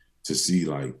 And to see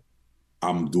like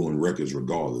I'm doing records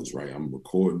regardless, right? I'm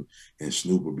recording, and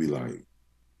Snoop would be like,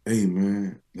 "Hey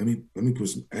man, let me put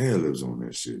some ad-libs on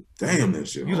that shit. Damn, that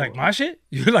shit You hard." like my shit?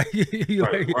 You like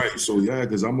Right, right. So yeah,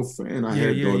 because I'm a fan. I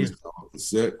had Doggy yeah. Style on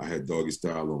cassette. I had Doggy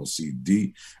Style on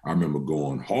CD. I remember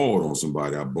going hard on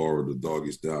somebody. I borrowed the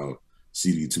Doggy Style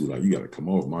CD too. Like, you got to come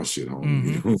off my shit, homie.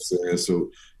 You know what I'm saying? So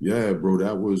yeah, bro,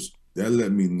 that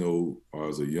let me know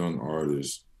as a young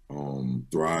artist,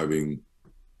 thriving,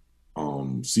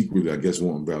 secretly, I guess,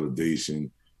 wanting validation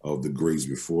of the greats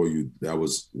before you. That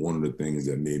was one of the things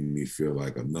that made me feel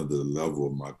like another level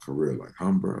of my career. Like,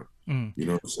 bro. You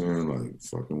know what I'm saying? Like,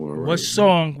 fucking what? What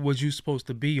song was you supposed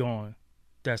to be on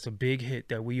that's a big hit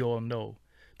that we all know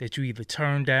that you either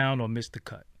turned down or missed the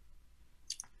cut?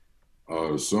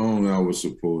 The song I was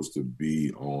supposed to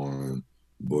be on,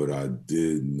 but I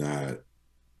did not.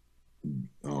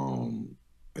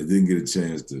 I didn't get a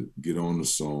chance to get on the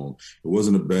song. It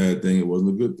wasn't a bad thing. It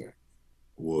wasn't a good thing. It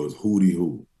was Hootie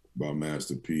Hoo by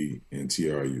Master P and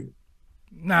TRU.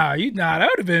 Nah, that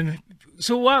would have been.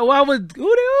 So why would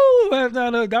Hootie?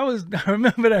 No, that was. I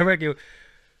remember that record.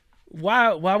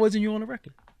 Why wasn't you on the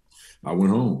record? I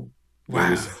went home.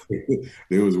 Wow.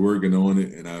 They was working on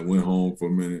it, and I went home for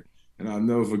a minute. And I'll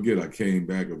never forget, I came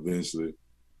back eventually,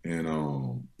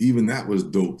 And even that was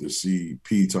dope to see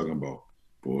P talking about,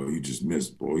 boy, you just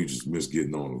missed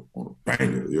getting on a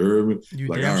banger. You heard me? You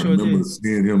Like damn I sure remember did.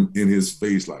 seeing him in his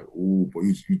face, like, oh boy,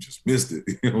 you just missed it.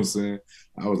 You know what I'm saying?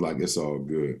 I was like, it's all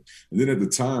good. And then at the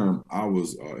time, I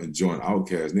was enjoying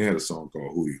Outkast, and they had a song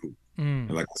called Hootie Hoo.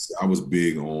 And like I said, I was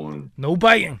big on No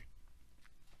biting.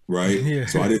 right? Yeah.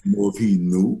 So I didn't know if he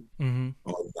knew Mm-hmm.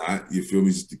 or not, you feel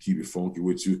me, just to keep it funky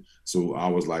with you. So I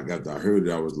was like, after I heard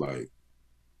it, I was like,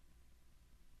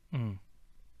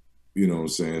 you know what I'm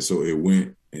saying? So it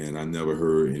went, and I never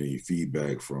heard any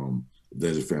feedback from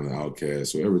Desert Family Outkast.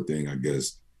 So everything, I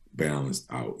guess, balanced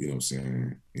out, you know what I'm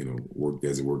saying? You know, worked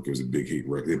as it worked. It was a big hit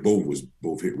record. They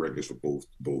both hit records for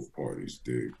both parties,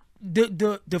 dude.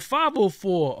 The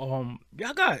 504,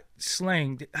 y'all got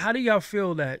slang. How do y'all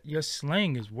feel that your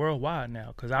slang is worldwide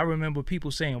now? Because I remember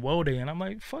people saying "whoa there," and I'm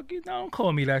like, fuck you, don't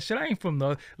call me that shit. I ain't from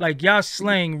the, like, y'all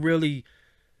slang really,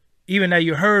 even that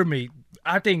you heard me,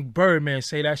 I think Birdman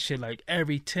say that shit like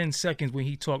every 10 seconds when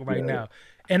he talk right now.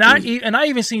 And I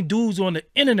even seen dudes on the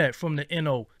internet from the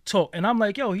NO talk, and I'm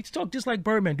like, yo, he's talk just like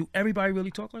Birdman. Do everybody really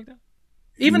talk like that?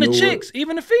 Even the chicks,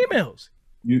 even the females.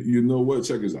 You know what?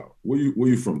 Check this out. Where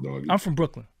you from, dog? I'm from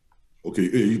Brooklyn. Okay,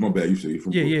 yeah, my bad. You say you're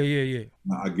from Brooklyn. Yeah.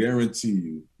 Now, I guarantee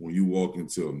you, when you walk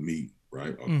into a meet,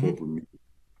 right, a corporate meet,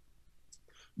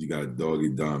 you got Doggy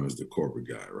Diamonds, the corporate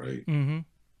guy, right? You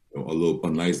know, a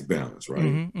nice balance,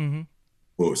 right?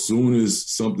 But as soon as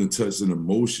something touches an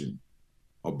emotion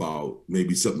about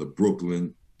maybe something to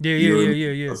Brooklyn, yeah.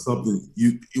 Or something,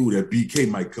 that BK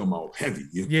might come out heavy.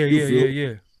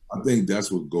 Yeah. I think that's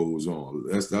what goes on.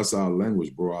 That's our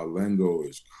language, bro. Our lingo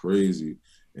is crazy,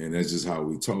 and that's just how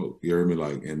we talk. You hear me?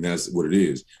 Like, and that's what it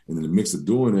is. And in the mix of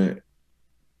doing that,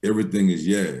 everything is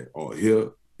or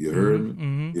here. You heard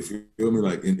me? You feel me?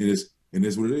 Like, and it's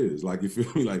what it is. Like, you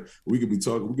feel me? Like, we could be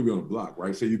talking. We could be on a block,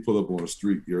 right? Say you pull up on the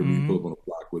street. You heard me? You pull up on a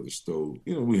block with the stove.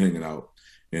 You know, we hanging out,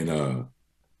 and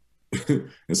and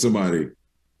somebody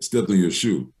stepped on your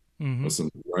shoe. Or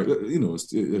something, right? You know,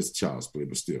 it's child's play,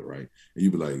 but still, right? And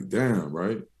you be like, damn,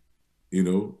 right? You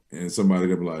know, and somebody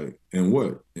gonna be like, and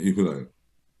what? And you be like,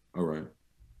 all right.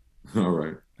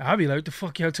 I'll be like, what the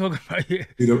fuck y'all talking about here?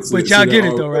 You know, but y'all get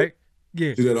it though, right?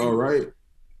 Yeah. See that all right?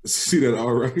 See that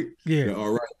all right? Yeah. That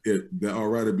all right. That all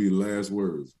right would be the last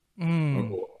words. All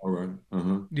right.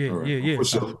 Yeah. All right. Yeah. For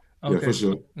sure. Okay. Yeah, for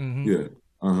sure. Yeah.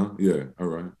 Yeah. All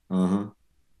right.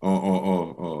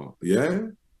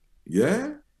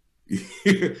 Yeah.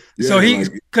 So he,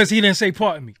 because he didn't say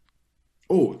pardon me.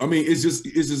 Oh, I mean, it's just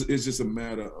a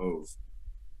matter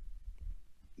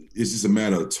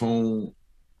of tone,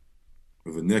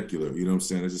 vernacular. You know what I'm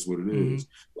saying? That's just what it is.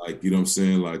 Like, you know what I'm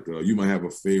saying? Like, you might have a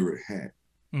favorite hat.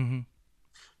 You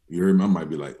heard me? I might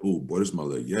be like, oh boy, this my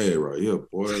little yeah right here,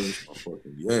 boy. This my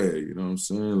fucking yeah. You know what I'm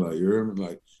saying? Like, you heard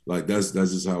me? Like that's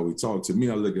just how we talk. To me,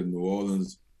 I look at New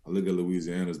Orleans, I look at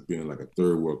Louisiana as being like a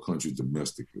third world country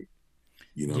domestically.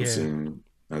 You know what I'm saying?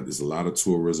 Now, there's a lot of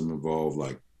tourism involved,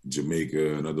 like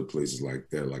Jamaica and other places like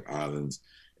that, like islands.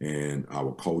 And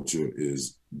our culture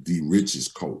is the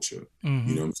richest culture, you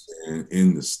know what I'm saying,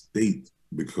 in the state,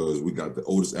 because we got the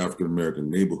oldest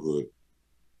African-American neighborhood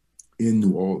in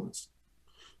New Orleans.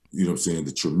 You know what I'm saying?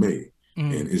 The Treme.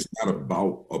 And it's not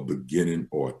about a beginning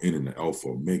or ending, the Alpha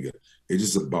Omega. It's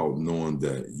just about knowing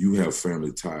that you have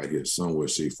family tied here somewhere,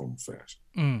 shape, form, or fashion.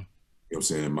 You know what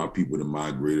I'm saying? My people that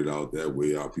migrated out that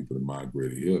way, our people that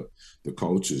migrated here. The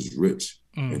culture is rich,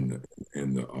 and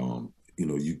you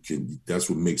know, that's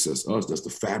what makes us us. That's the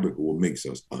fabric of what makes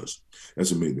us us.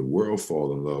 That's what made the world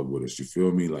fall in love with us. You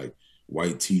feel me? Like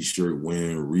white T-shirt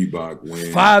wearing, Reebok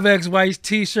wearing, 5X white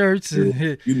T-shirts. You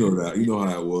know that. You know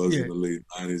how it was in the late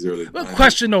 90s, early 90s.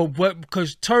 Question though,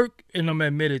 because Turk and them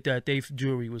admitted that their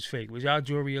jewelry was fake. Was y'all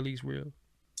jewelry at least real?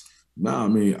 Nah, I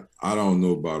mean, I don't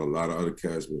know about a lot of other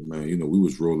cats, but man, you know, we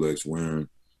was Rolex wearing.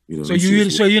 You know, so you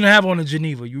didn't have on a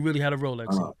Geneva. You really had a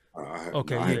Rolex.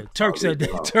 Okay. Turk said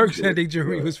their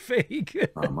jewelry was fake.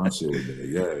 My shit was there.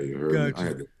 Yeah, you heard me. I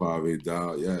had the 5/8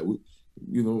 dial. Yeah,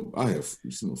 you know, I have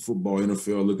football,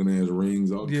 NFL looking at his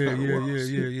rings. All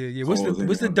Yeah.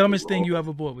 What's the dumbest thing you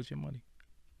ever bought with your money?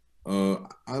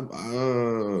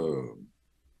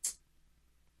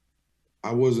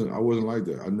 I wasn't like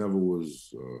that. I never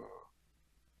was.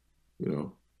 You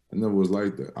know, I never was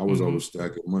like that. I was always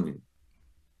stacking money.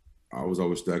 I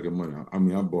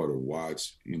mean, I bought a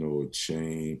watch, you know, a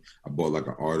chain. I bought like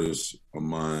an artist of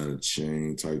mine, a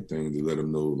chain type thing to let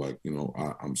him know, like, you know,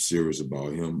 I'm serious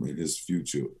about him and his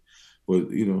future. But,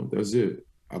 you know, that's it.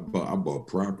 I bought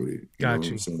property. Got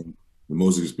you. The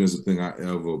most expensive thing I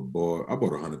ever bought, I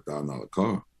bought $100,000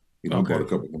 car. You know, I bought a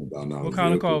couple $100,000. What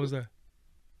kind of car was that?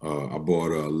 I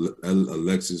bought a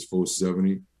Lexus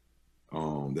 470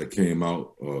 that came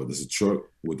out. There's a truck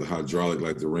with the hydraulic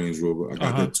like the Range Rover. I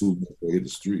got that too before I hit the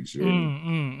streets. You heard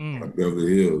me? Like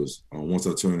Beverly Hills. Once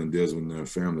I turned in Desmond and their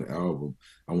family album,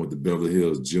 I went to Beverly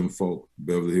Hills, Jim Folk,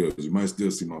 Beverly Hills. You might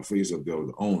still see my face up there with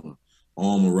the owner.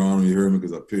 Arm around me, you heard me,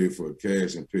 because I paid for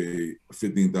cash and paid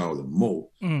 $15,000 more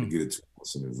to get it 2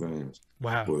 months in advance.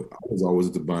 Wow. But I was always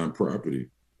into buying property.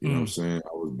 You know what I'm saying?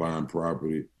 I was buying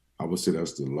property. I would say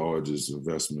that's the largest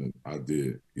investment I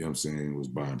did. You know what I'm saying? Was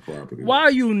buying property. Why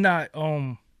are you not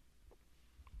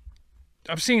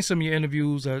I've seen some of your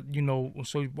interviews, you know,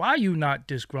 so why are you not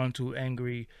disgruntled,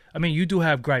 angry? I mean, you do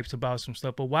have gripes about some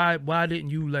stuff, but why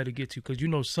didn't you let it get to you? Because, you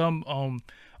know, some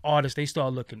artists, they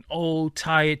start looking old,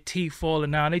 tired, teeth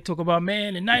falling out. They talk about,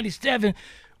 man, in 97,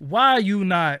 why are you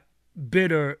not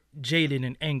bitter, jaded,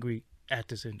 and angry at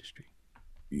this industry?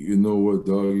 You know what,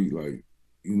 doggy? Like,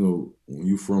 you know, when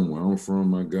you from where I'm from,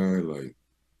 my guy, like,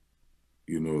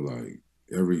 you know, like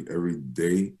every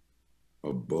day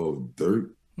above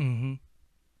dirt,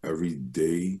 every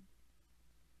day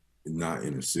not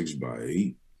in a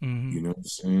 6x8, you know what I'm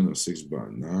saying? A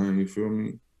 6x9, you feel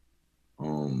me?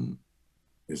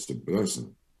 It's a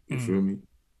blessing, you feel me?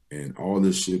 And all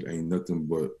this shit ain't nothing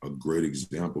but a great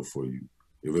example for you.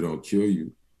 If it don't kill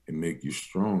you, it make you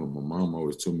stronger. My mom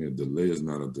always told me a delay is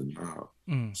not a denial.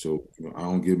 So, you know, I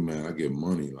don't get mad, I get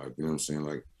money. Like, you know what I'm saying?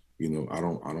 Like, you know, I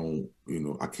don't, you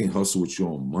know, I can't hustle with you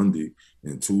on Monday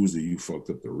and Tuesday you fucked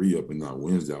up the re-up and not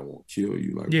Wednesday I won't kill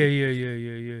you. Like, yeah.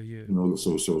 You know,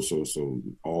 so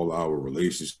all our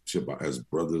relationship as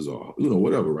brothers or, you know,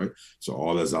 whatever, right? So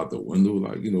all that's out the window,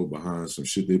 like, you know, behind some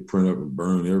shit they print up and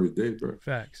burn every day, bro.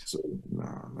 Facts. So,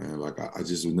 nah, man, like I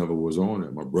just never was on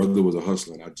it. My brother was a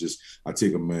hustler and I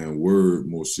take a man word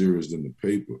more serious than the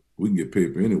paper. We can get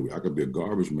paper anyway. I could be a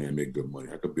garbage man, make good money.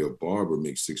 I could be a barber,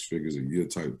 make 6 figures a year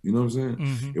type. You know what I'm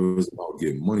saying? It was about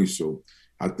getting money. So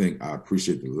I think I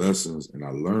appreciate the lessons and I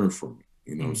learned from it.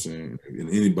 You know what I'm saying? And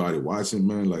anybody watching,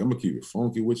 man, like I'm gonna keep it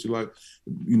funky with you. Like,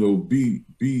 you know, be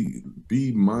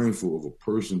mindful of a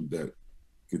person that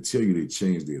could tell you they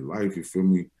changed their life. You feel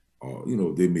me? Or, you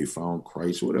know, they may found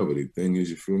Christ, whatever their thing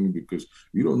is. You feel me? Because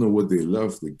you don't know what they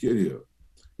left to get here.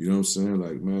 You know what I'm saying?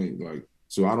 Like, man, like.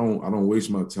 So I don't waste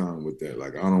my time with that.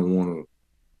 Like I don't want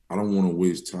to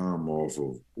waste time off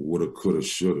of woulda, coulda,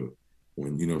 shoulda.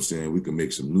 When, you know what I'm saying, we can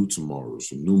make some new tomorrows,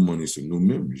 some new money, some new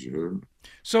memories. You heard me?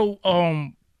 So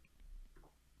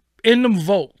in them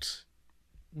votes,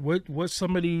 what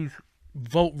some of these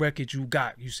vote records you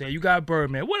got? You say you got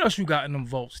Birdman. What else you got in them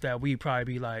votes that we probably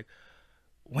be like,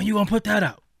 when you gonna put that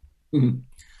out?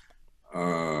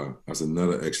 That's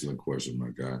another excellent question,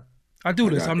 my guy. I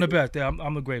do this. I'm the best.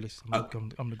 I'm the greatest.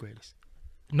 I'm the greatest.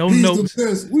 No He's notes. The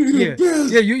best. We the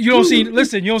best. Yeah. You don't see.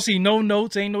 Listen, you don't see no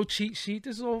notes. Ain't no cheat sheet.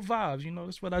 This is all vibes. You know.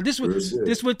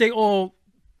 This what they all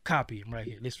copy right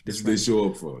here. This right they show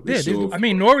up for. I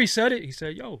mean, Nori said it. He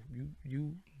said, "Yo,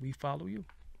 we follow you."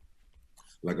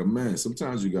 Like a man.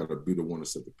 Sometimes you gotta be the one to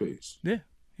set the pace. Yeah.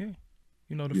 You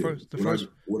know the first.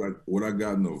 What I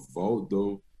got in the vault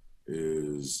though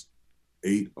is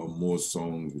 8 or more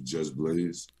songs with Just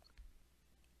Blaze.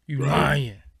 You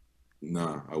lying?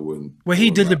 Nah, I wouldn't. Well, he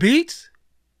did the beats.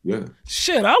 Yeah.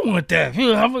 Shit, I want that.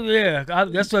 Yeah,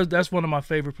 that's one of my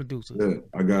favorite producers. Yeah,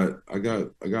 I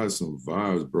got some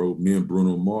vibes, bro. Me and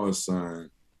Bruno Mars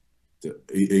signed to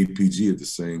APG at the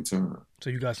same time. So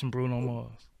you got some Bruno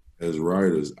Mars as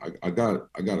writers. I got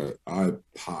an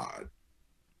iPod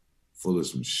full of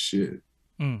some shit.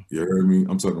 You heard me?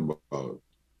 I'm talking about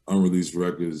unreleased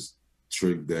records,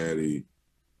 Trick Daddy.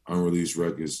 Unreleased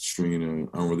records, Trina,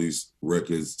 unreleased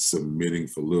records submitting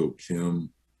for Lil'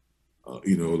 Kim,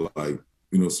 you know, like,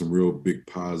 you know, some real big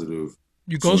positive.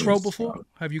 You ghost wrote before?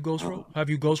 Have you ghost wrote?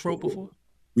 Have you ghost wrote before?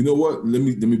 You know what? Let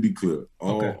me be clear.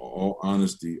 All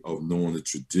honesty of knowing the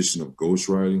tradition of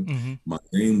ghostwriting, my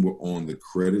name were on the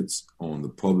credits on the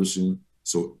publishing,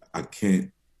 so I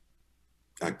can't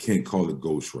call it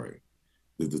ghostwriting.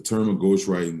 The term of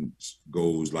ghostwriting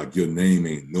goes like your name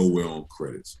ain't nowhere on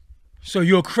credits. So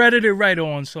you're credited right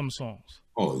on some songs.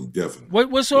 Oh, definitely.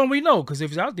 What song we know? Because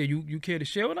if it's out there, you care to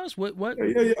share with us? What?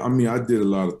 Yeah. I mean, I did a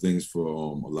lot of things for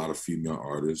a lot of female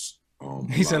artists.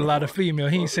 He said a lot of female.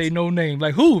 He ain't say no name.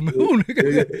 Like who? Who?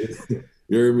 Yeah.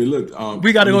 You heard me? Look,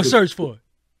 we got to go search for it.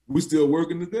 We still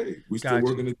working today.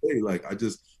 Working today. Like I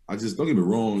just don't get me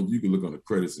wrong. You can look on the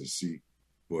credits and see,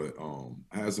 but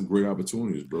I had some great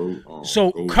opportunities, bro.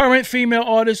 So current female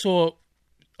artists or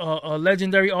a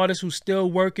legendary artist who's still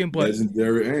working, but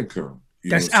legendary and current.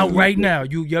 That's out right now.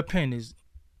 Your pen is.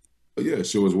 Yeah,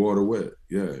 show is water wet.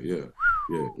 Yeah.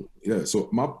 So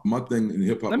my thing in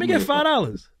hip hop. Let me get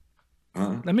 $5.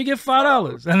 Huh? Let me get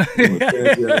 $5. Let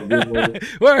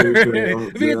Word.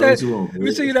 Let me get that. Let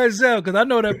me see you that Zelle because I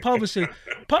know that publishing.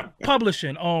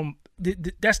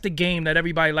 That's the game that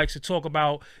everybody likes to talk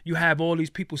about. You have all these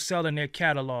people selling their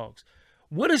catalogs.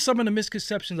 What are some of the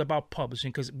misconceptions about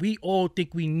publishing? Because we all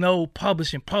think we know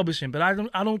publishing, but I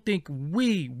don't think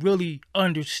we really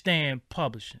understand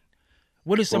publishing.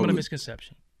 What are some of the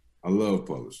misconceptions? I love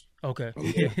publishing. Okay. I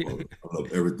love publishing. I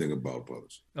love everything about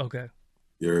publishing. Okay.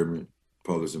 You hear me?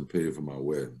 Publishing paid for my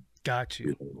wedding. Got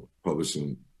you.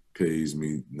 Publishing pays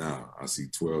me now. I see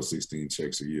 12, 16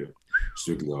 checks a year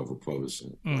strictly off of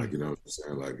publishing. Like, you know what I'm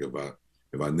saying? Like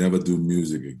if I never do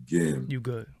music again, you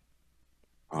good.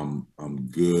 I'm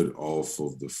good off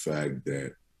of the fact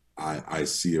that I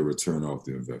see a return off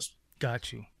the investment.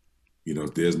 Got you. You know,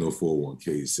 there's no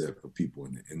 401k set for people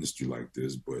in the industry like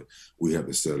this, but we have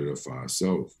to set it up for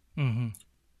ourselves. Mm-hmm.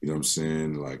 You know what I'm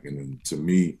saying? Like, and then to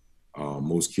me,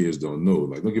 most kids don't know.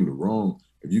 Like, don't get me wrong.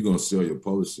 If you're gonna sell your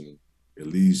publishing, at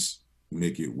least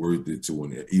make it worth it to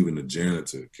when even a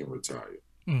janitor can retire.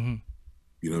 Mm-hmm.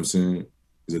 You know what I'm saying?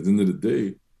 Because at the end of the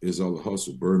day, it's all a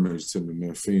hustle. Birdman just tell me,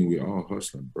 man, Fiend, we all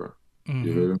hustling, bro. Mm-hmm.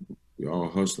 You heard him? We all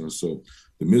hustling. So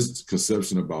the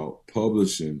misconception about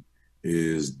publishing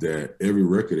is that every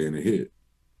record ain't a hit.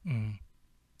 Mm-hmm.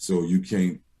 So you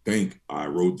can't think I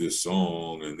wrote this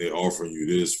song and they're offering you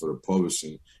this for the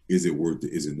publishing. Is it worth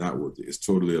it? Is it not worth it? It's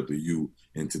totally up to you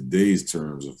in today's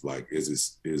terms of like,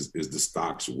 is the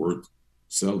stocks worth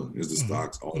selling? Is the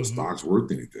stocks, all the stocks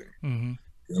worth anything? Mm-hmm. You know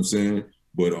what I'm saying?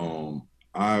 But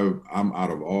I'm out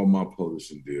of all my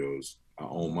publishing deals, I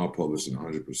own my publishing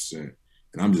 100%.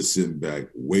 And I'm just sitting back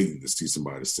waiting to see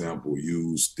somebody sample,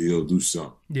 use, steal, do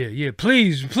something. Yeah.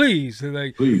 Please.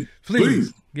 Like,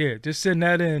 please. Yeah, just send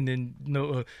that in and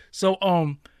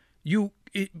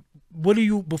what do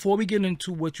you, before we get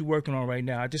into what you're working on right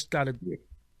now, I just got to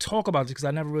talk about this because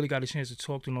I never really got a chance to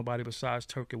talk to nobody besides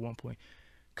Turk at one point.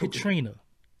 Okay. Katrina.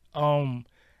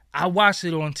 I watched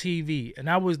it on TV and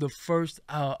I was the first,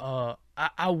 I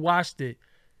watched it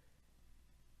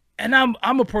and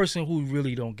I'm a person who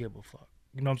really don't give a fuck.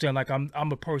 You know what I'm saying? Like I'm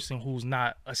a person who's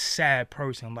not a sad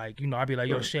person. Like, you know, I'd be like,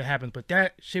 yo, shit happens. But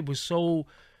that shit was so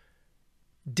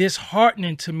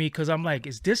disheartening to me because I'm like,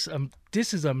 this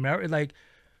is America? Like,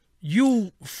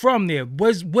 you from there,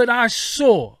 was what I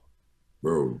saw,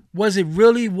 bro? Was it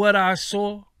really what I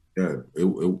saw? Yeah, it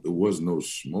was no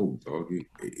smoke, doggy.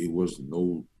 It was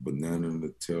no banana in the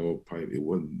tailpipe. It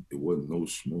wasn't no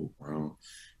smoke, bro.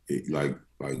 Like,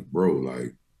 bro,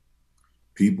 like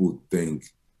people think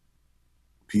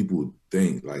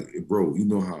like, bro, you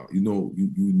know how, you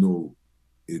know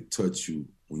it touch you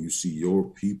when you see your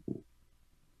people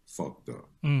fucked up.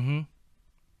 Mm-hmm.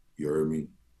 You heard me?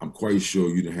 I'm quite sure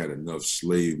you done had enough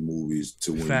slave movies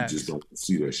to when Facts. You just don't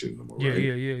see that shit no more, right?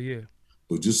 Yeah.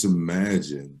 But just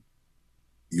imagine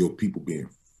your people being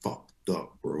fucked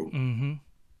up, bro,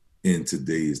 in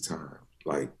today's time.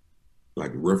 Like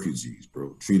refugees,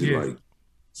 bro. Treated like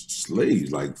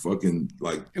slaves, like fucking,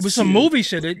 like it was some movie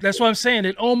shit. That's what I'm saying.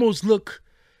 It almost look,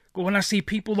 when I see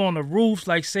people on the roofs,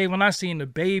 like say when I seen the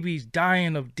babies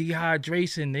dying of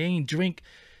dehydration,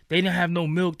 they didn't have no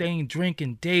milk, they ain't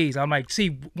drinking days. I'm like,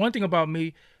 see, one thing about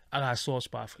me, I got a soft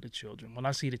spot for the children. When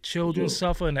I see the children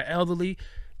suffer and the elderly,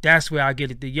 that's where I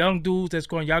get it. The young dudes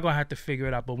y'all gonna have to figure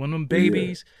it out. But when them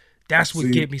babies, that's what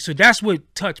get me. So that's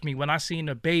what touched me when I seen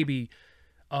the baby.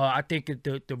 I think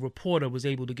the reporter was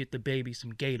able to get the baby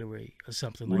some Gatorade or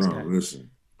something like that.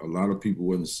 Listen, a lot of people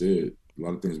wasn't said. A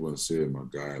lot of things wasn't said, my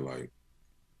guy.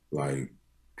 Like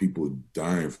people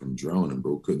dying from drowning,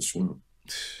 bro, couldn't swim.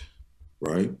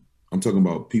 Right? I'm talking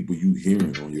about people you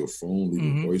hearing on your phone,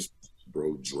 leaving voice,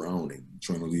 bro, drowning,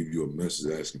 trying to leave you a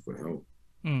message asking for help.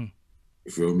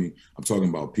 You feel me? I'm talking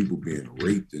about people being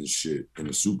raped and shit in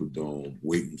the Superdome,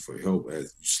 waiting for help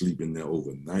as you sleeping there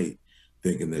overnight,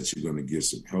 thinking that you're gonna get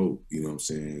some help. You know what I'm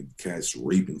saying? Cats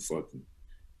raping fucking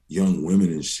young women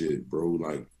and shit, bro.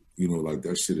 Like, you know, like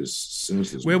that shit is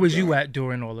senseless. Where was you at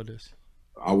during all of this?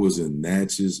 I was in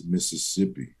Natchez,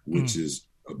 Mississippi, which is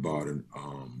about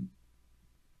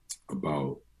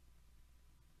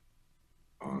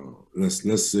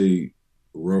let's say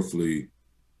roughly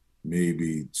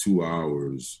maybe 2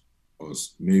 hours or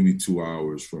maybe 2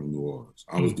 hours from New Orleans.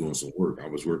 I was doing some work. I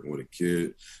was working with a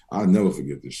kid. I'll never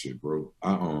forget this shit, bro.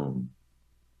 I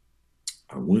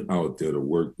went out there to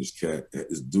work. This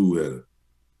dude had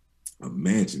a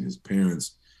mansion. His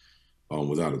parents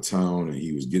was out of town and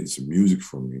he was getting some music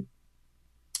from me.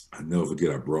 I never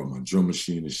forget, I brought my drum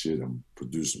machine and shit. I'm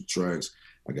producing tracks.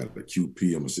 I got the QP.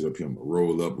 I'm gonna sit up here. I'm gonna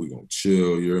roll up. We gonna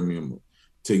chill. You hear me? I'm gonna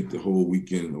take the whole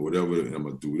weekend or whatever, and I'm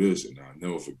gonna do this. And I'll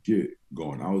never forget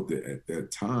going out there at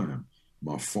that time.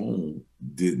 My phone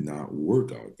did not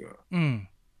work out there. Mm.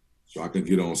 So I could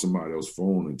get on somebody else's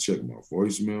phone and check my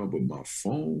voicemail, but my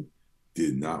phone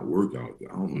did not work out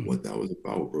there. I don't know what that was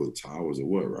about, bro. Towers or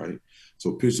what, right?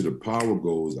 So picture the power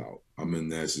goes out. I'm in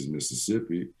Natchez,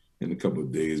 Mississippi, and a couple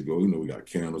of days ago, you know, we got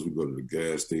candles. We go to the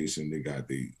gas station. They got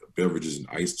the beverages and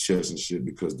ice chests and shit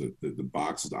because the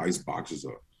boxes, the ice boxes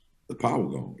are the power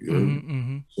gone. You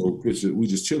know? So picture, we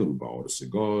just chilling. We bought all the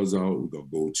cigars out. We gonna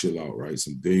go chill out, right?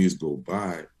 Some days go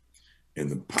by and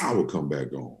the power come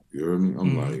back on. You know what I mean?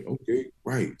 I'm like, okay,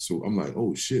 right. So I'm like,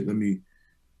 oh shit, let me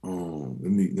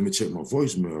check my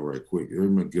voicemail right quick. You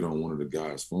know, get on one of the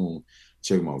guys' phone,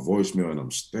 check my voicemail, and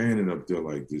I'm standing up there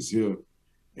like this here,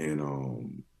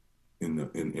 and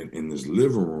in this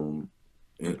living room,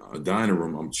 in a dining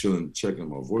room, I'm chilling, checking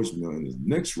my voicemail. In the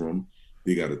next room,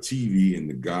 they got a TV, and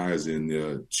the guys in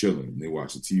there chilling. They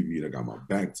watch the TV, and I got my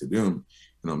back to them,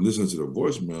 and I'm listening to the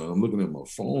voicemail. I'm looking at my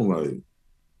phone like,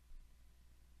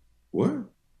 what?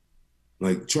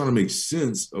 Like trying to make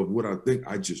sense of what I think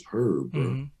I just heard,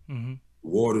 bro.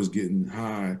 Water's getting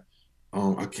high.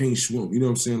 I can't swim. You know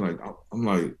what I'm saying? Like, I'm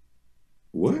like,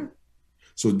 what?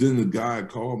 So then the guy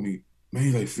called me, man,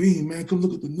 he's like, Fiend, man, come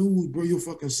look at the news, bro. Your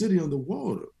fucking city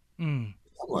underwater. I'm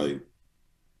like,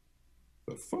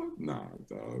 the fuck? Nah,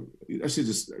 dog. That shit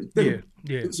just,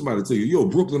 somebody tell you, yo,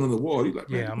 Brooklyn underwater. He's like,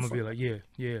 man, I'm gonna be like,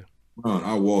 yeah.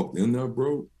 I walked in there,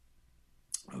 bro.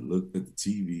 I looked at the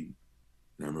TV,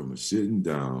 and I remember sitting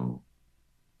down,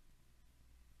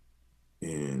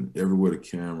 and everywhere the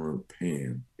camera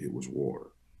panned, it was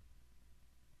water.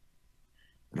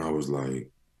 And I was like,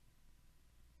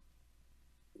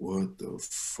 what the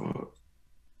fuck?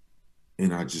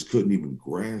 And I just couldn't even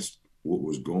grasp what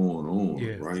was going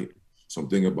on, right? So I'm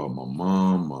thinking about my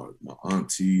mom, my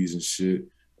aunties and shit,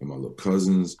 and my little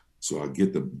cousins. So I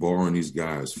get to borrowing these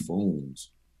guys'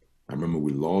 phones. I remember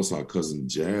we lost our cousin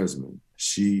Jasmine.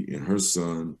 She and her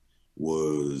son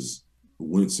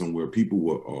went somewhere. People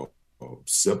were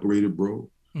separated, bro.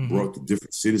 Brought to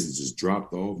different cities and just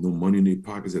dropped off. No money in their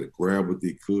pockets. Had to grab what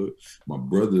they could. My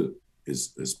brother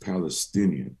is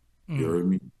Palestinian. You heard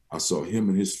me? I saw him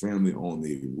and his family on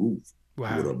the roof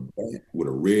with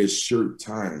a red shirt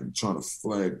tying, trying to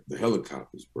flag the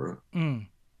helicopters, bro. You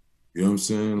know what I'm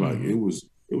saying? Like it was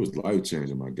life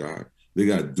changing, my guy. They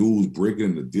got dudes breaking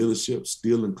in the dealership,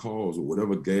 stealing cars or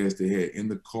whatever gas they had in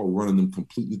the car, running them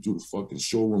completely through the fucking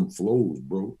showroom floors,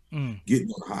 bro. Getting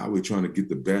on the highway trying to get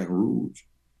to Baton Rouge.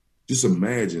 Just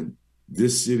imagine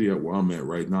this city where I'm at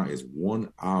right now is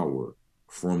 1 hour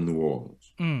from New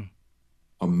Orleans.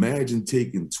 Imagine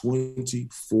taking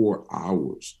 24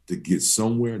 hours to get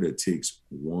somewhere that takes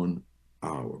 1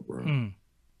 hour, bro.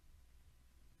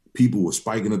 People were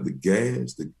spiking up the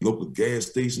gas. The local gas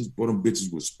stations, but them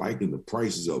bitches were spiking the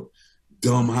prices up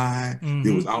dumb high.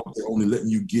 They was out there only letting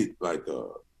you get like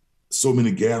so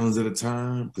many gallons at a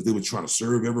time because they were trying to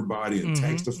serve everybody and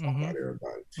tax the fuck out of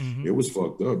everybody. It was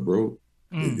fucked up, bro.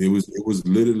 It was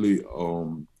literally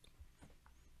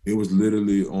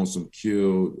on some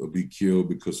kill or be killed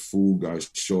because food got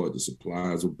short, the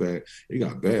supplies were bad. It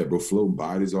got bad, bro. Floating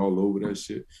bodies all over that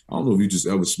shit. I don't know if you just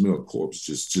ever smell a corpse.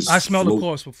 Just I smelled a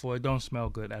corpse before. It don't smell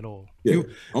good at all. Yeah,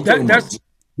 I'm talking about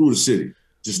through the city.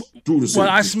 Just through the city.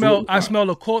 Well, I smelled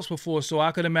a corpse before, so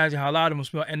I could imagine how a lot of them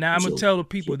smell. And now I'm gonna tell the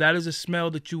people that is a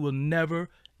smell that you will never,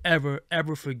 ever,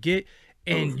 ever forget.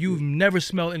 And you've never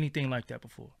smelled anything like that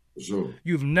before. Sure.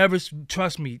 You've never,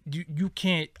 trust me, you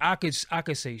can't. I could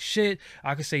say shit,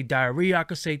 I could say diarrhea, I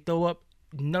could say throw up.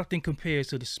 Nothing compares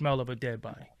to the smell of a dead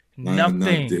body.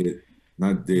 Nothing.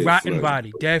 Not dead. Rotten flesh.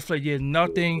 body, dead flesh. Yeah,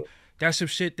 nothing. That's some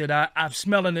shit that I'm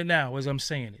smelling it now as I'm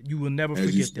saying it. You will never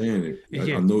forget that.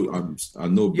 I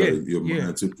know better. Your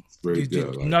mind took it straight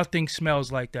there. Like, nothing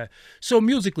smells like that. So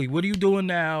musically, what are you doing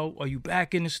now? Are you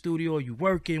back in the studio? Are you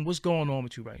working? What's going on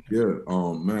with you right now?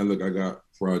 Yeah, man, look, I got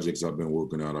projects I've been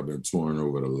working out. I've been touring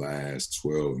over the last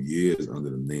 12 years under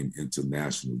the name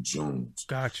International Jones.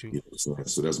 Got you.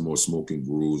 So that's more Smoking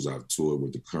Grooves. I've toured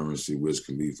with the Currency, Wiz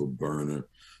Khalifa, Burner.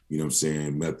 You know what I'm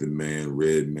saying? Method Man,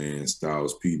 Redman,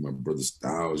 Styles P, my brother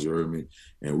Styles, you heard me?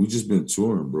 And we just been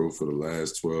touring, bro, for the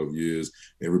last 12 years.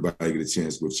 Everybody get a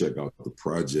chance to go check out the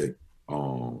project.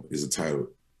 Is entitled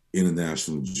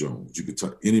International Jones. You could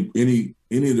talk any of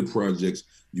the projects,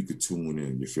 you could tune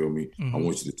in, you feel me? I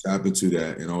want you to tap into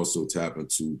that and also tap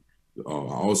into I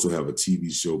also have a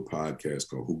TV show podcast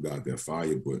called Who Got That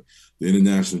Fire, but the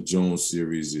International Jones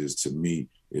series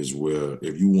is where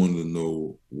if you wanted to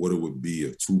know what it would be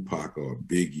if Tupac or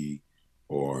Biggie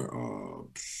or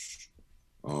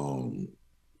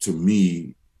to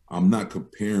me, I'm not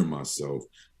comparing myself.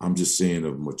 I'm just saying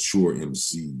of mature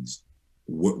MCs,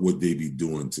 what would they be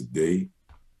doing today?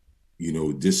 You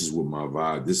know, this is what my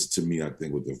vibe, this is to me, I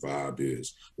think what the vibe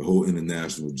is. The whole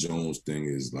International Jones thing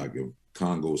is like a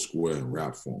Congo Square in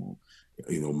rap form.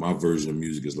 You know, my version of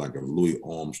music is like a Louis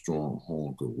Armstrong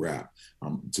horn could rap.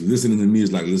 To listening to me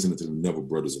is like listening to the Neville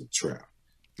Brothers in trap.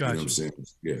 You know what I'm saying?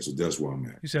 Yeah, so that's where I'm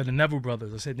at. You said the Neville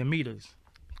Brothers. I said the Meters.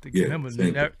 Yeah, remember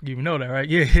that, you know that, right?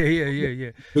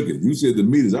 Yeah. Look at you said the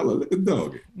Meters. I like, look at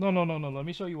dog. No. Let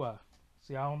me show you why.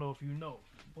 See, I don't know if you know,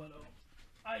 but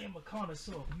I am a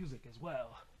connoisseur of music as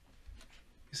well.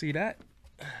 You see that?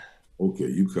 Okay,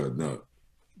 you cutting up.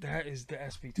 That is the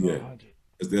SP1200. Yeah.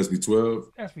 It's the SP12?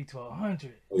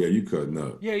 SP1200. Oh, yeah, you cutting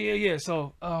up. Yeah.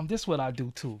 So this is what I do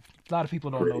too. A lot of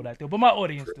people don't know that though, but my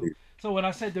audience do. So when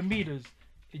I said the Meters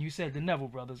and you said the Neville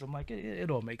Brothers, I'm like, it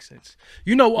all makes sense.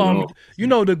 You know,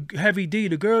 the Heavy D,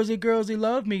 the girls they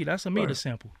love me. That's a Meter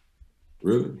sample.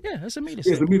 Really? Yeah, that's a Meter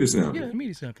sample. Yeah, it's a Meter sample. Yeah, a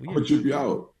Meter sample. Yeah. I'm gonna trip you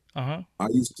out. I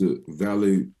used to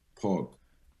valet park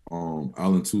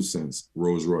Allen Toussaint's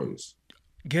Rolls Royce.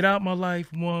 Get Out My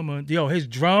Life, Woman. Yo, his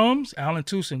drums, Allen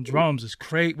Toussaint drums is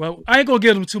crazy. Well, I ain't gonna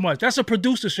give him too much. That's a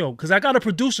producer show, because I got a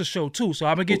producer show too. So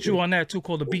I'm gonna get you on that too,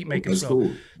 called the Beatmaker Show.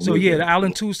 Cool. So yeah, the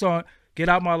Allen Toussaint, Get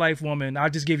Out My Life, Woman. I'll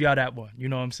just give y'all that one. You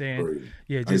know what I'm saying? Right.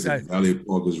 Yeah, just Valet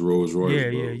Parker's Rolls Royce.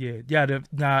 Yeah.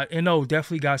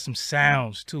 Definitely got some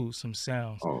sounds too. Some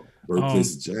sounds. Oh,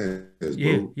 birthplace of jazz,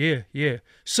 bro. Yeah.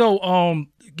 So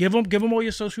give them all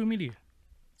your social media.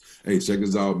 Hey, check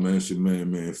us out, man. It's your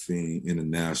man, Fiend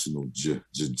International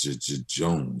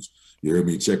Jones. You heard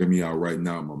me? Checking me out right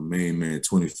now. My main man,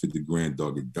 2050 Grand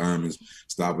Doggy Diamonds.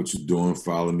 Stop what you're doing.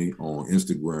 Follow me on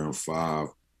Instagram,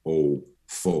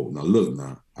 504. Now, look,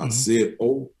 I said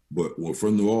O, but we're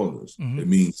from New Orleans. It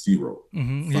means 0.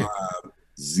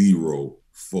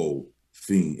 504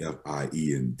 Fiend,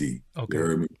 F-I-E-N-D. Okay. You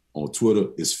heard me? On Twitter,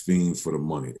 it's Fiend for the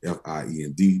Money.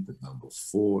 F-I-E-N-D, the number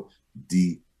 4,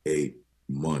 D-A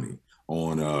Money.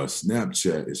 On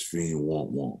Snapchat, it's Fiend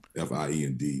Womp,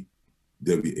 F-I-E-N-D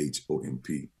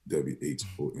W-H-O-M-P.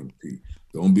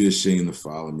 Don't be ashamed to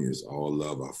follow me. It's all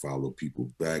love. I follow people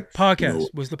back. Podcast.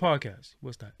 What's the podcast?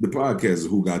 What's that? The podcast is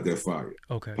Who Got That Fire.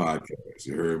 Okay. Podcast.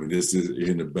 You heard me? This is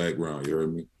in the background. You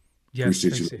heard me? Yes.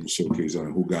 Appreciate you showcase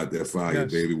on Who Got That Fire,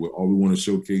 baby. All we want to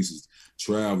showcase is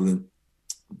traveling,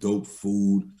 dope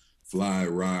food, fly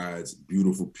rides,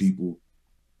 beautiful people,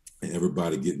 and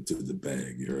everybody getting to the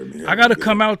bag. You heard me? I got to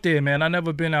come out there, man. I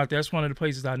never been out there. That's one of the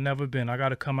places I've never been. I got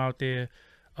to come out there.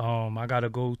 I got to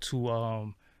go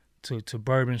to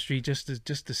Bourbon Street just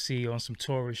to see on some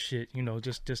tourist shit,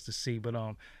 just to see. But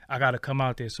I got to come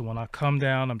out there. So when I come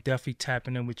down, I'm definitely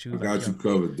tapping in with you. I got you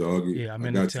covered, doggy. Yeah, I'm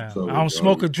in the town. I don't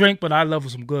smoke or drink, but I love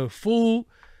some good food.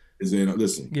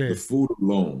 Listen, the food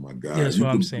alone, my God. Yeah, that's what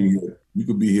I'm saying. You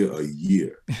could be here a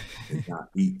year and not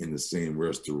eat in the same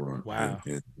restaurant. Wow.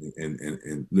 And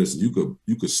listen, you could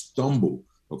stumble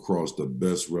across the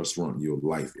best restaurant in your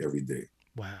life every day.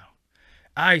 Wow.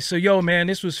 All right, so yo, man,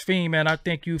 this was Fiend, man. I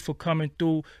thank you for coming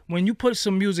through. When you put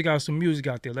some music out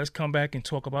there, let's come back and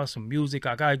talk about some music.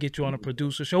 I gotta get you on a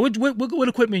producer show. What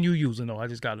equipment you using though? I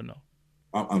just gotta know.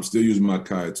 I'm still using my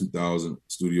Kaya 2000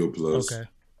 Studio Plus. Okay.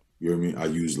 You know what I mean? I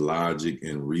use Logic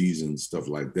and Reason, stuff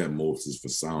like that. Most is for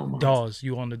sound. DAWs,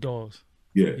 you on the DAWs?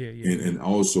 Yeah. And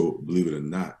also, believe it or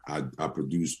not, I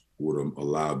produce with a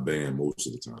live band most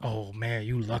of the time. Oh man,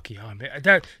 you lucky, huh, man?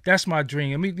 That's my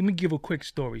dream. Let me give a quick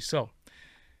story. So,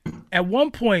 at one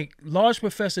point, Large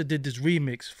Professor did this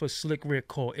remix for Slick Rick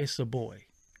called "It's a Boy,"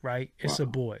 right? It's a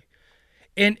boy,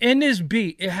 and in this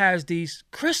beat, it has these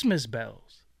Christmas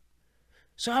bells.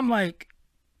 So I'm like,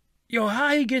 yo,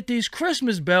 how he get these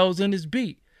Christmas bells in his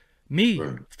beat? Me,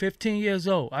 15 years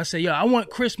old. I say, yo, I want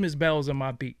Christmas bells in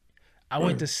my beat. I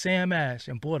went to Sam Ash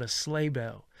and bought a sleigh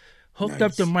bell, hooked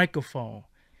up the microphone,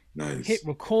 hit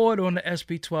record on the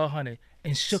SP1200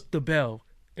 and shook the bell.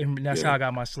 And that's how I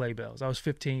got my sleigh bells. I was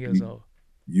 15 years old.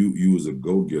 You was a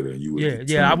go-getter.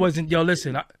 I wasn't. Yo,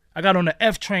 listen, I got on the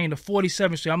F train to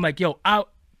 47th Street. I'm like, yo,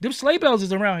 them sleigh bells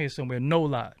is around here somewhere. No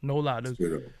lie.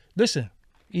 Listen,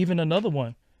 even another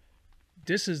one.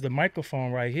 This is the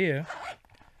microphone right here.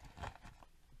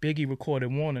 Biggie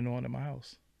recorded Warning on in my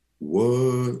house.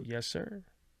 What? Yes, sir.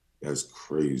 That's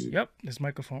crazy. Yep, this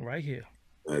microphone right here.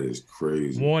 That is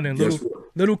crazy. Warning.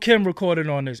 Little Kim recorded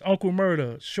on this. Uncle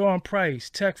Murder, Sean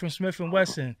Price, Tech from Smith &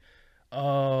 Wesson,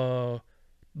 Little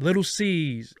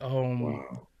C's,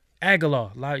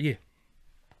 Aguilar.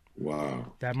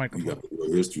 Wow. That microphone. You got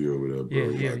a history over there, bro.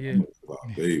 Yeah. Wow,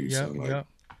 baby, yep.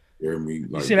 Me,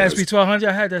 you see that SP1200?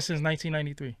 I had that since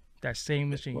 1993. That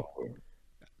same machine.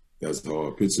 That's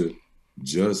hard. Picture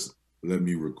just let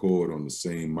me record on the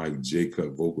same mic Jay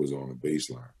cut vocals on the bass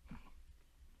line.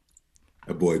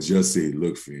 That boy just said,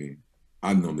 look, Fiend,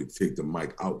 I normally take the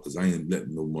mic out because I ain't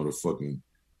letting no motherfucking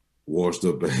washed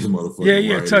up ass motherfucker.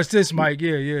 Yeah, touch this mic.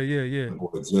 Yeah. That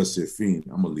boy just said, Fiend,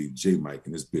 I'm gonna leave J mic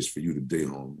in this bitch for you today,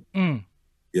 homie.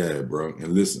 Yeah, bro. And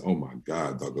listen, oh my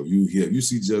God, dog. If you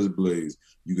see Just Blaze,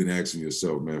 you can ask him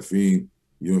yourself, man, Fiend,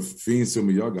 some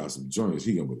of y'all got some joints.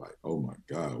 He gonna be like, oh my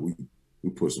God, we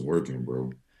put some work in,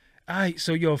 bro. All right,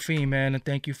 so yo, Fiend, man, and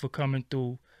thank you for coming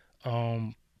through.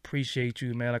 Appreciate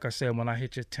you, man. Like I said, when I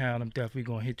hit your town, I'm definitely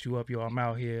gonna hit you up. Yo, I'm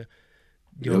out here.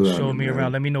 Yo, show me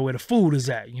around. Let me know where the food is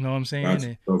at. You know what I'm saying? That's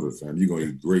perfect, fam. You're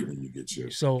gonna eat great when you get here.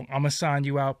 So I'm gonna sign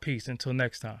you out. Peace. Until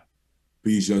next time.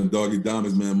 Peace, young Doggy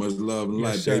Diamonds, man. Much love and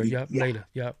life, baby. Yep, later.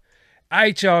 Yep. All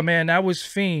right, y'all, man. That was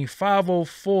Fiend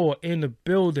 504 in the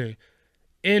building.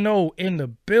 NO in the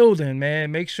building,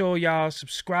 man. Make sure y'all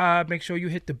subscribe. Make sure you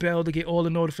hit the bell to get all the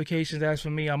notifications. As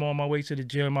for me, I'm on my way to the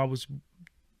gym. I was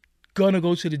gonna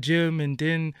go to the gym and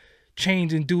then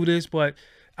change and do this, but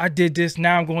I did this.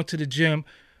 Now I'm going to the gym.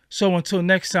 So until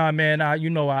next time, man, I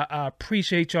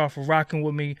appreciate y'all for rocking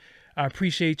with me. I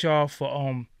appreciate y'all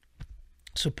for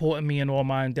supporting me in all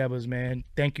my endeavors, man.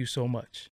 Thank you so much.